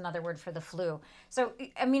 Grippe, is another word for the flu. So,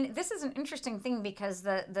 I mean, this is an interesting thing because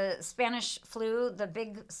the Spanish flu, the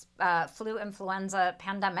big flu influenza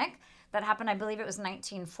pandemic that happened, I believe it was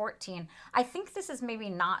 1914. I think this is maybe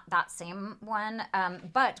not that same one,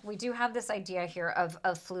 but we do have this idea here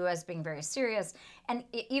of flu as being very serious. And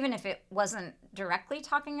even if it wasn't directly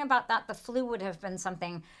talking about that, the flu would have been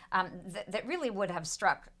something that really would have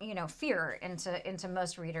struck, fear into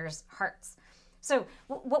most readers' hearts. So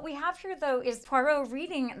what we have here, though, is Poirot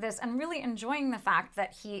reading this and really enjoying the fact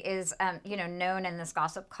that he is, known in this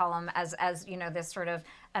gossip column as this sort of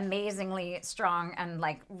amazingly strong and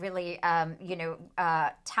really,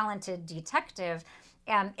 talented detective.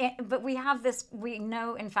 But we have this, we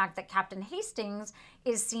know, in fact, that Captain Hastings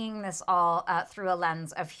is seeing this all through a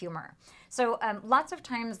lens of humor. So lots of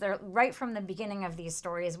times, they're right from the beginning of these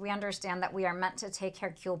stories, we understand that we are meant to take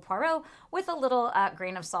Hercule Poirot with a little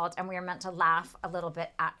grain of salt, and we are meant to laugh a little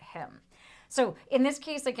bit at him. So in this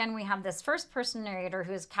case, again, we have this first person narrator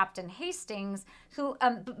who is Captain Hastings, who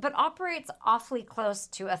but operates awfully close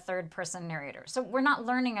to a third person narrator. So we're not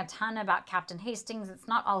learning a ton about Captain Hastings. It's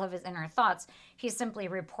not all of his inner thoughts. He's simply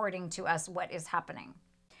reporting to us what is happening.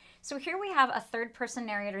 So here we have a third person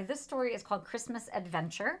narrator. This story is called Christmas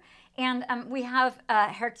Adventure. And we have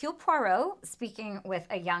Hercule Poirot speaking with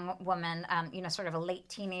a young woman, sort of a late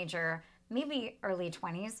teenager, maybe early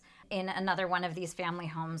 20s, in another one of these family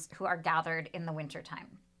homes who are gathered in the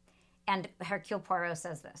wintertime. And Hercule Poirot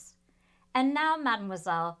says this: "And now,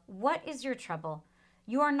 mademoiselle, what is your trouble?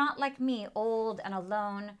 You are not like me, old and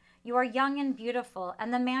alone. You are young and beautiful,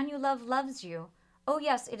 and the man you love loves you. Oh,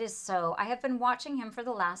 yes, it is so. I have been watching him for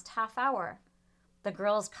the last half hour." The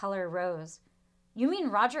girl's color rose. "You mean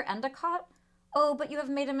Roger Endicott? Oh, but you have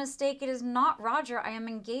made a mistake. It is not Roger I am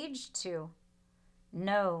engaged to."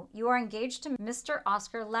 "No, you are engaged to Mr.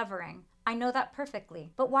 Oscar Levering. I know that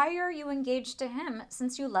perfectly. But why are you engaged to him,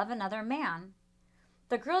 since you love another man?"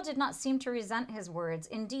 The girl did not seem to resent his words.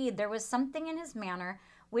 Indeed, there was something in his manner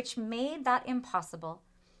which made that impossible.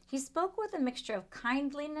 He spoke with a mixture of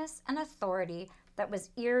kindliness and authority that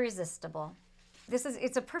was irresistible.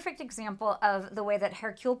 It's a perfect example of the way that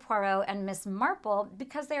Hercule Poirot and Miss Marple,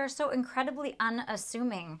 because they are so incredibly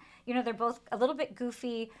unassuming. They're both a little bit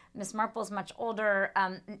goofy. Miss Marple's much older.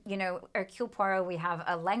 Hercule Poirot, we have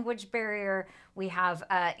a language barrier. We have,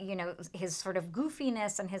 his sort of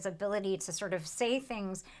goofiness and his ability to sort of say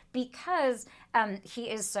things because he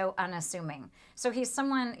is so unassuming. So he's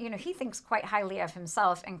someone, he thinks quite highly of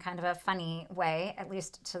himself in kind of a funny way, at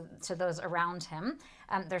least to those around him.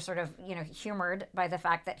 They're sort of, humored by the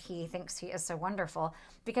fact that he thinks he is so wonderful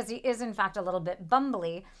because he is, in fact, a little bit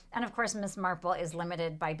bumbly. And of course, Miss Marple is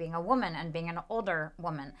limited by being a woman and being an older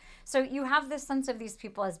woman. So you have this sense of these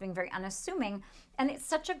people as being very unassuming. And it's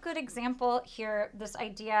such a good example here, this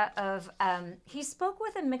idea of he spoke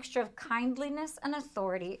with a mixture of kindliness and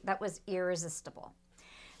authority that was irresistible.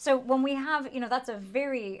 So when we have, that's a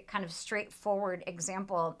very kind of straightforward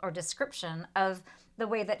example or description of the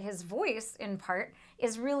way that his voice, in part,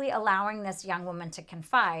 is really allowing this young woman to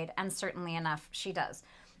confide, and certainly enough, she does.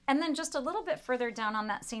 And then just a little bit further down on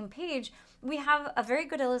that same page, we have a very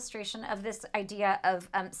good illustration of this idea of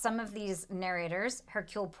some of these narrators,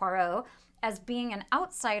 Hercule Poirot, as being an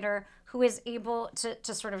outsider who is able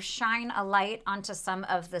to sort of shine a light onto some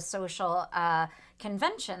of the social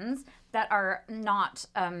conventions that are not,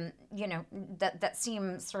 that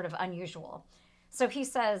seem sort of unusual. So he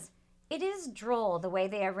says, "It is droll the way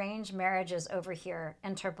they arrange marriages over here,"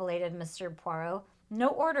 interpolated Monsieur Poirot. "No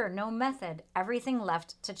order, no method, everything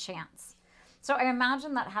left to chance." So I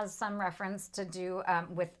imagine that has some reference to do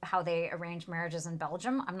with how they arrange marriages in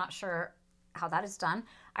Belgium. I'm not sure how that is done.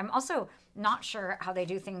 I'm also not sure how they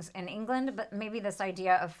do things in England, but maybe this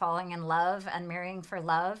idea of falling in love and marrying for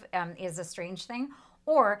love is a strange thing.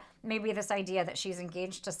 Or maybe this idea that she's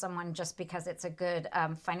engaged to someone just because it's a good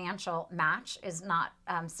financial match is not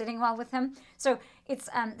sitting well with him. So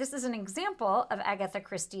this is an example of Agatha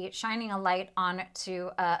Christie shining a light on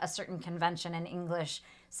to a certain convention in English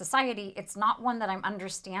society. It's not one that I'm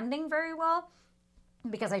understanding very well,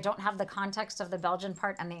 because I don't have the context of the Belgian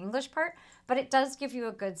part and the English part, but it does give you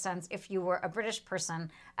a good sense, if you were a British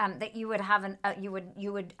person, that you would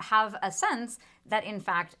have a sense that, in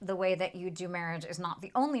fact, the way that you do marriage is not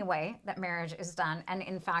the only way that marriage is done. And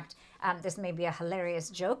in fact, this may be a hilarious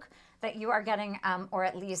joke that you are getting, or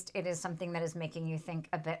at least it is something that is making you think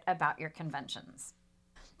a bit about your conventions.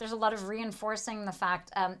 There's a lot of reinforcing the fact,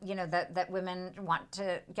 that women want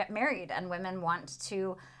to get married and women want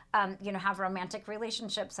to have romantic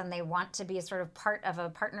relationships, and they want to be sort of part of a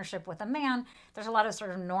partnership with a man. There's a lot of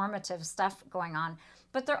sort of normative stuff going on.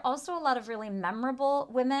 But there are also a lot of really memorable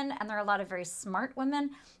women, and there are a lot of very smart women.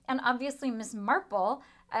 And obviously, Miss Marple,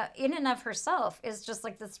 in and of herself, is just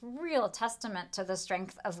like this real testament to the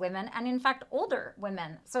strength of women, and in fact, older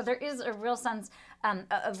women. So there is a real sense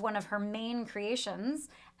of one of her main creations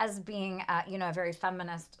as being, a very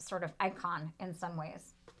feminist sort of icon in some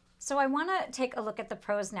ways. So I want to take a look at the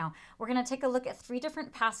prose now. We're going to take a look at 3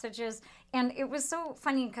 different passages. And it was so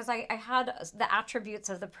funny because I had the attributes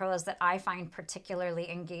of the prose that I find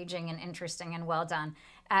particularly engaging and interesting and well done.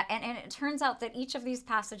 And it turns out that each of these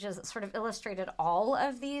passages sort of illustrated all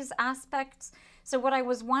of these aspects. So what I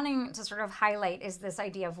was wanting to sort of highlight is this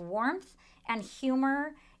idea of warmth and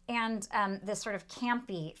humor and this sort of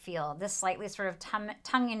campy feel, this slightly sort of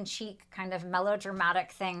tongue-in-cheek kind of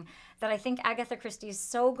melodramatic thing that I think Agatha Christie is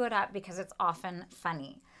so good at because it's often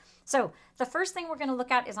funny. So the first thing we're going to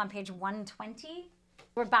look at is on page 120.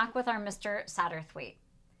 We're back with our Mr. Satterthwaite.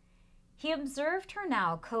 He observed her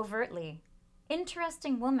now covertly.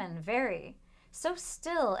 Interesting woman, very. So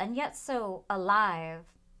still and yet so alive.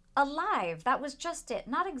 Alive, that was just it.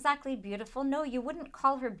 Not exactly beautiful. No, you wouldn't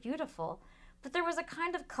call her beautiful. But there was a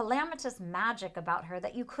kind of calamitous magic about her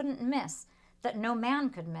that you couldn't miss, that no man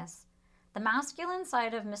could miss. The masculine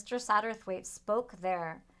side of Mr. Satterthwaite spoke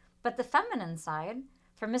there, but the feminine side,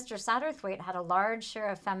 for Mr. Satterthwaite had a large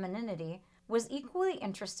share of femininity, was equally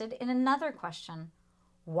interested in another question.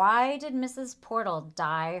 Why did Mrs. Portal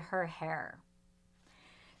dye her hair?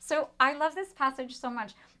 So I love this passage so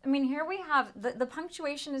much. I mean, here we have, the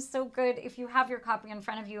punctuation is so good. If you have your copy in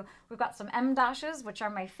front of you, we've got some em dashes, which are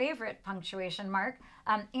my favorite punctuation mark,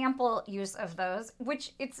 ample use of those,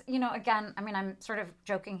 which it's, again, I mean, I'm sort of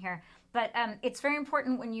joking here, but it's very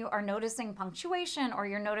important when you are noticing punctuation or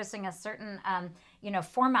you're noticing a certain,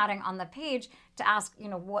 formatting on the page to ask,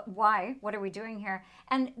 why, what are we doing here?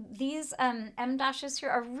 And these em dashes here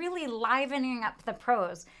are really livening up the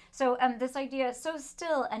prose. So this idea, so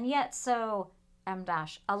still and yet so em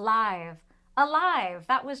dash, alive, alive,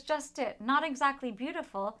 that was just it. Not exactly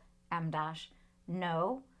beautiful, em dash.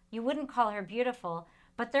 No, you wouldn't call her beautiful,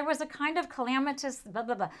 but there was a kind of calamitous blah,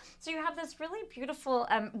 blah, blah. So you have this really beautiful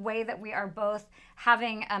way that we are both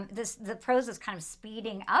having the prose is kind of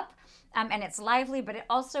speeding up and it's lively, but it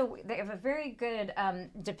also, they have a very good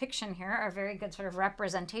depiction here, a very good sort of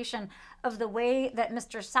representation of the way that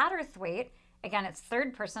Mr. Satterthwaite, again, it's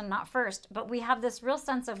third person, not first, but we have this real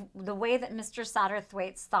sense of the way that Mr.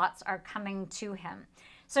 Satterthwaite's thoughts are coming to him.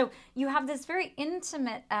 So you have this very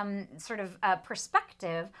intimate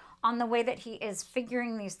perspective on the way that he is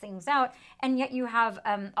figuring these things out, and yet you have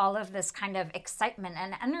all of this kind of excitement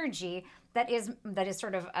and energy that is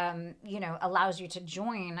sort of allows you to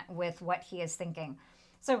join with what he is thinking.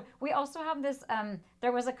 So we also have this.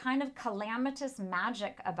 There was a kind of calamitous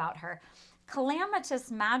magic about her.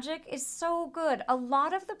 Calamitous magic is so good. A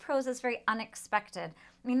lot of the prose is very unexpected.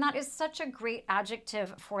 I mean, that is such a great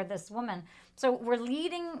adjective for this woman. So we're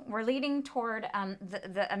leading toward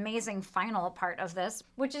the amazing final part of this,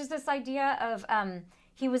 which is this idea of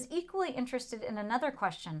he was equally interested in another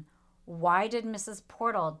question. Why did Mrs.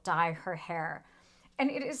 Portal dye her hair? And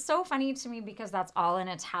it is so funny to me because that's all in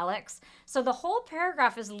italics. So the whole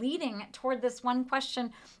paragraph is leading toward this one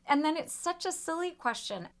question. And then it's such a silly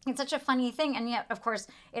question. It's such a funny thing. And yet, of course,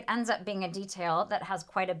 it ends up being a detail that has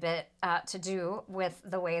quite a bit to do with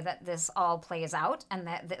the way that this all plays out and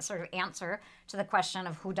the sort of answer to the question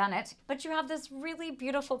of whodunit. But you have this really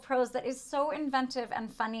beautiful prose that is so inventive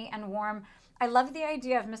and funny and warm. I love the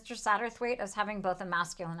idea of Mr. Satterthwaite as having both a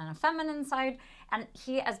masculine and a feminine side, and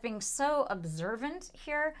he as being so observant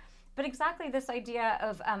here. But exactly this idea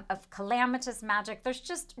of calamitous magic, there's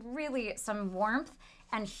just really some warmth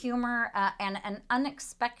and humor and an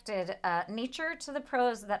unexpected nature to the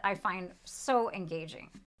prose that I find so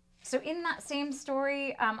engaging. So in that same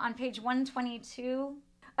story, on page 122,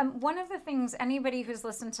 one of the things, anybody who's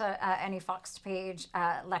listened to any Foxed Page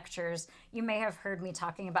lectures, you may have heard me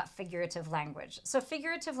talking about figurative language. So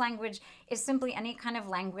figurative language is simply any kind of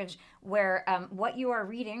language where what you are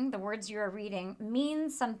reading, the words you are reading,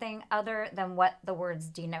 means something other than what the words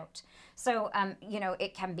denote. So,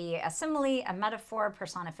 it can be a simile, a metaphor,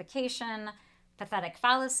 personification, pathetic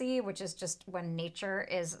fallacy, which is just when nature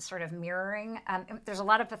is sort of mirroring. There's a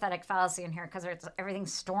lot of pathetic fallacy in here because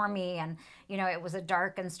everything's stormy and, it was a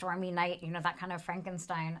dark and stormy night, that kind of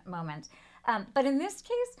Frankenstein moment. But in this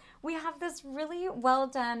case, we have this really well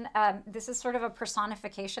done, this is sort of a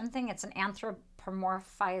personification thing. It's an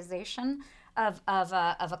anthropomorphization of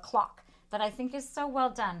a clock that I think is so well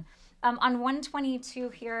done. On 122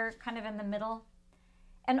 here, kind of in the middle,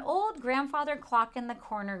 an old grandfather clock in the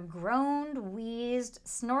corner groaned, wheezed,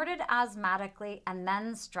 snorted asthmatically, and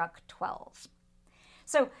then struck 12.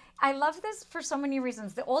 So I love this for so many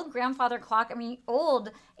reasons. The old grandfather clock,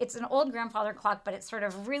 it's an old grandfather clock, but it's sort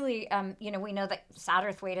of really, we know that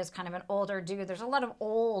Satterthwaite is kind of an older dude. There's a lot of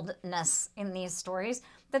oldness in these stories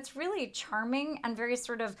that's really charming and very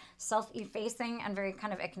sort of self-effacing and very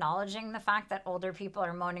kind of acknowledging the fact that older people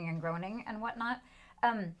are moaning and groaning and whatnot.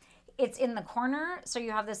 It's in the corner, so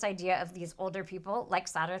you have this idea of these older people, like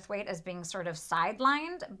Satterthwaite, as being sort of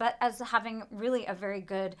sidelined, but as having really a very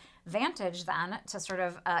good vantage then to sort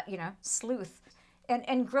of, sleuth.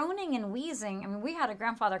 And groaning and wheezing, we had a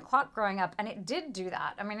grandfather clock growing up, and it did do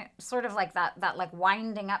that. It's sort of like that like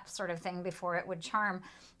winding up sort of thing before it would charm.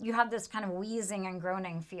 You have this kind of wheezing and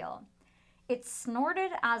groaning feel. It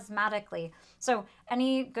snorted asthmatically. So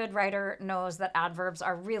any good writer knows that adverbs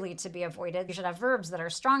are really to be avoided. You should have verbs that are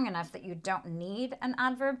strong enough that you don't need an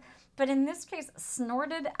adverb. But in this case,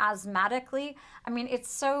 snorted asthmatically, I mean,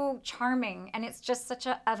 it's so charming, and it's just such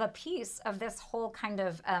a piece of this whole kind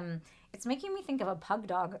of, it's making me think of a pug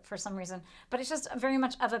dog for some reason, but it's just very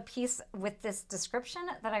much of a piece with this description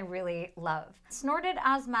that I really love. Snorted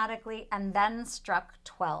asthmatically and then struck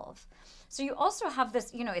 12. So you also have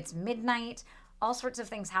this, it's midnight, all sorts of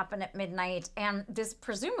things happen at midnight, and this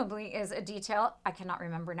presumably is a detail, I cannot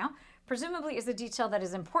remember now, presumably is a detail that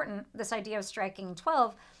is important, this idea of striking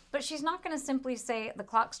 12, but she's not going to simply say the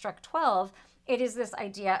clock struck 12. It is this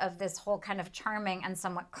idea of this whole kind of charming and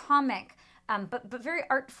somewhat comic, but very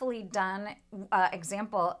artfully done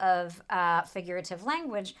example of figurative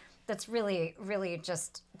language that's really, really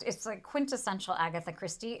just, it's like quintessential Agatha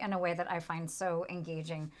Christie in a way that I find so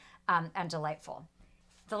engaging and delightful.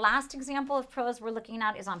 The last example of prose we're looking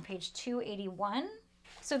at is on page 281.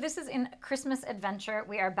 So this is in Christmas Adventure.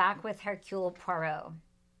 We are back with Hercule Poirot.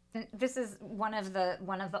 This is one of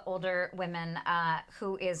the older women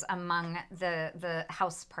who is among the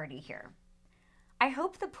house party here. "I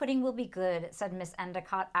hope the pudding will be good," said Miss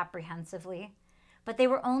Endicott apprehensively. "But they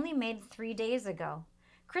were only made 3 days ago.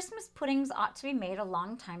 Christmas puddings ought to be made a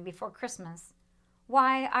long time before Christmas.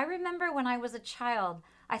 Why, I remember when I was a child,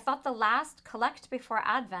 I thought the last collect before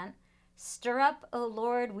Advent, 'Stir up, O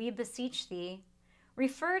Lord, we beseech thee,'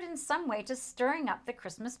 referred in some way to stirring up the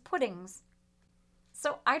Christmas puddings."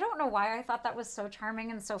 So I don't know why I thought that was so charming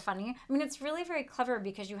and so funny. I mean, it's really very clever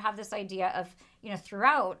because you have this idea of,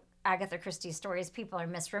 throughout Agatha Christie's stories, people are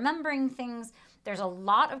misremembering things. There's a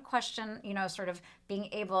lot of question, sort of being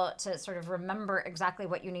able to sort of remember exactly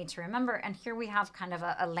what you need to remember. And here we have kind of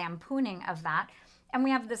a lampooning of that. And we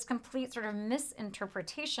have this complete sort of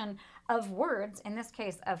misinterpretation of words, in this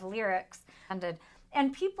case of lyrics.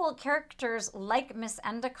 And people, characters like Miss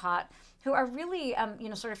Endicott, who are really,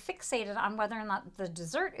 sort of fixated on whether or not the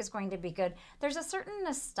dessert is going to be good. There's a certain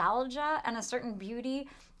nostalgia and a certain beauty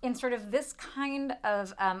in sort of this kind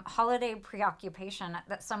of holiday preoccupation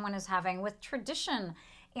that someone is having with tradition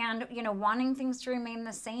and, wanting things to remain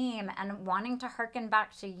the same and wanting to hearken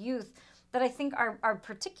back to youth that I think are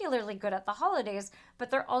particularly good at the holidays, but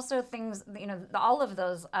they're also things, all of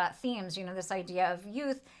those themes, this idea of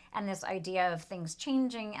youth and this idea of things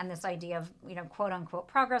changing and this idea of, quote unquote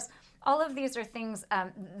progress. All of these are things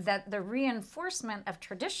that the reinforcement of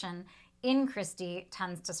tradition in Christie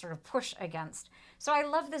tends to sort of push against. So I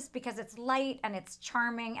love this because it's light and it's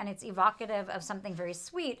charming and it's evocative of something very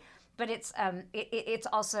sweet, but it's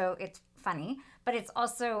also funny, but it's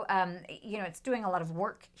also, it's doing a lot of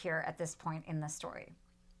work here at this point in the story.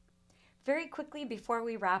 Very quickly before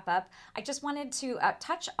we wrap up, I just wanted to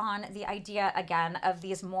touch on the idea again of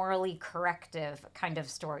these morally corrective kind of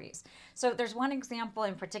stories. So there's one example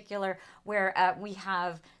in particular where we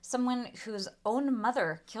have someone whose own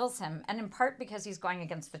mother kills him, and in part because he's going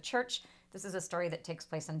against the church. This is a story that takes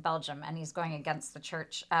place in Belgium, and he's going against the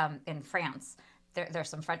church in France. There's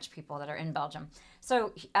some French people that are in Belgium.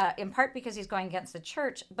 So in part because he's going against the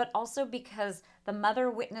church, but also because the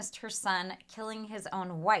mother witnessed her son killing his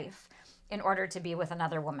own wife in order to be with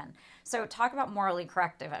another woman. So talk about morally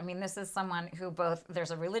corrective. I mean, this is someone who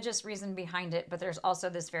there's a religious reason behind it, but there's also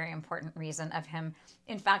this very important reason of him,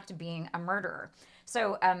 in fact, being a murderer.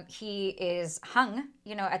 So he is hung,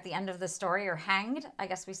 at the end of the story, or hanged. I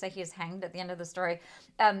guess we say he is hanged at the end of the story.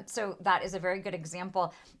 So that is a very good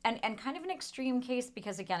example and kind of an extreme case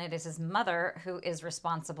because, again, it is his mother who is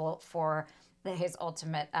responsible for his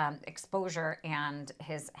ultimate exposure and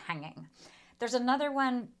his hanging. There's another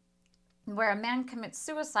one where a man commits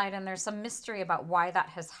suicide and there's some mystery about why that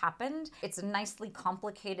has happened. It's a nicely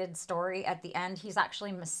complicated story at the end. He's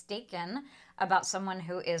actually mistaken about someone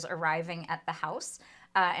who is arriving at the house.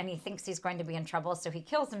 And he thinks he's going to be in trouble, so he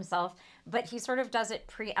kills himself. But he sort of does it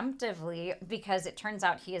preemptively because it turns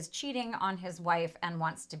out he is cheating on his wife and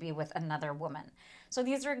wants to be with another woman. So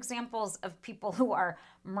these are examples of people who are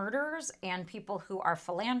murderers and people who are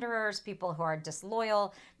philanderers, people who are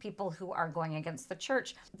disloyal, people who are going against the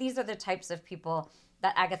church. These are the types of people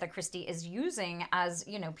that Agatha Christie is using as,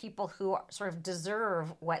 people who sort of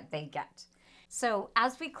deserve what they get. So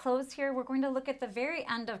as we close here, we're going to look at the very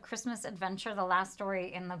end of Christmas Adventure, the last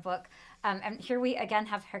story in the book. And here we again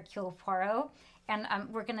have Hercule Poirot. And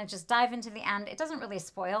we're going to just dive into the end. It doesn't really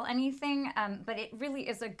spoil anything, but it really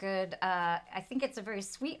is a good, I think it's a very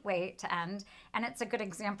sweet way to end. And it's a good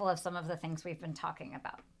example of some of the things we've been talking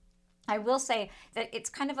about. I will say that it's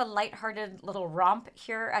kind of a lighthearted little romp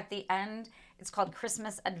here at the end. It's called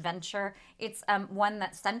Christmas Adventure. It's one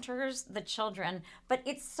that centers the children, but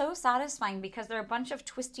it's so satisfying because there are a bunch of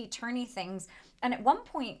twisty, turny things. And at one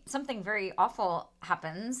point, something very awful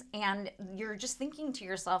happens, and you're just thinking to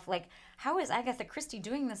yourself, like, how is Agatha Christie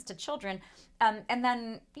doing this to children? And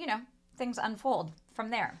then, things unfold from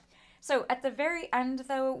there. So at the very end,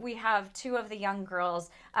 though, we have two of the young girls.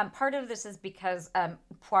 Part of this is because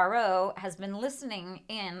Poirot has been listening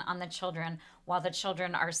in on the children while the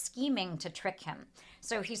children are scheming to trick him.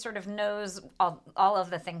 So he sort of knows all of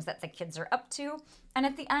the things that the kids are up to. And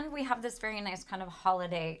at the end, we have this very nice kind of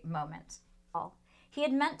holiday moment. He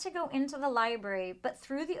had meant to go into the library, but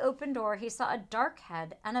through the open door he saw a dark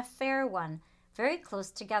head and a fair one very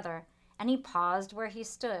close together, and he paused where he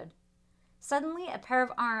stood. Suddenly, a pair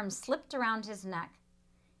of arms slipped around his neck.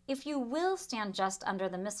 "If you will stand just under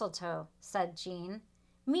the mistletoe," said Jean.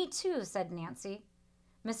 "Me too," said Nancy.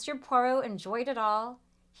 Monsieur Poirot enjoyed it all.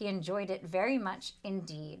 He enjoyed it very much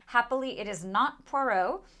indeed. Happily, it is not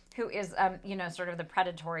Poirot who is, sort of the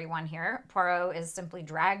predatory one here. Poirot is simply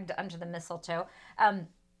dragged under the mistletoe.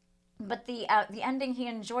 But the ending, he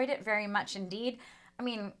enjoyed it very much indeed. I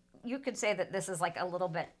mean, you could say that this is like a little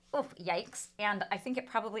bit, yikes. And I think it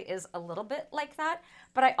probably is a little bit like that.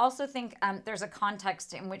 But I also think there's a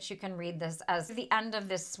context in which you can read this as the end of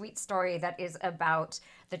this sweet story that is about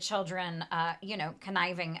the children,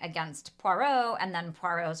 conniving against Poirot, and then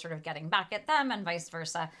Poirot sort of getting back at them, and vice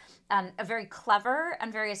versa. A very clever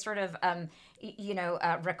and very sort of,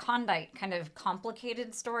 recondite, kind of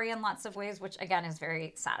complicated story in lots of ways, which again is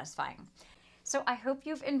very satisfying. So I hope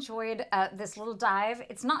you've enjoyed this little dive.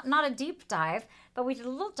 It's not a deep dive, but we did a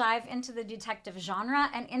little dive into the detective genre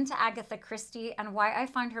and into Agatha Christie and why I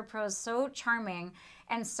find her prose so charming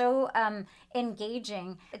and so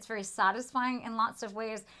engaging. It's very satisfying in lots of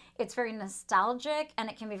ways. It's very nostalgic, and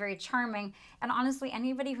it can be very charming. And honestly,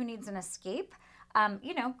 anybody who needs an escape,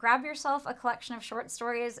 grab yourself a collection of short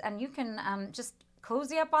stories, and you can just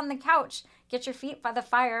cozy up on the couch, get your feet by the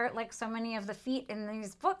fire, like so many of the feet in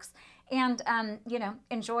these books, and,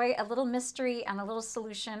 enjoy a little mystery and a little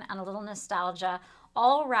solution and a little nostalgia,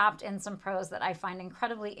 all wrapped in some prose that I find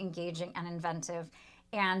incredibly engaging and inventive.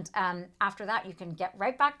 And after that, you can get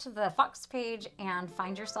right back to the Fox page and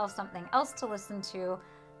find yourself something else to listen to.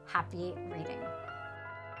 Happy reading.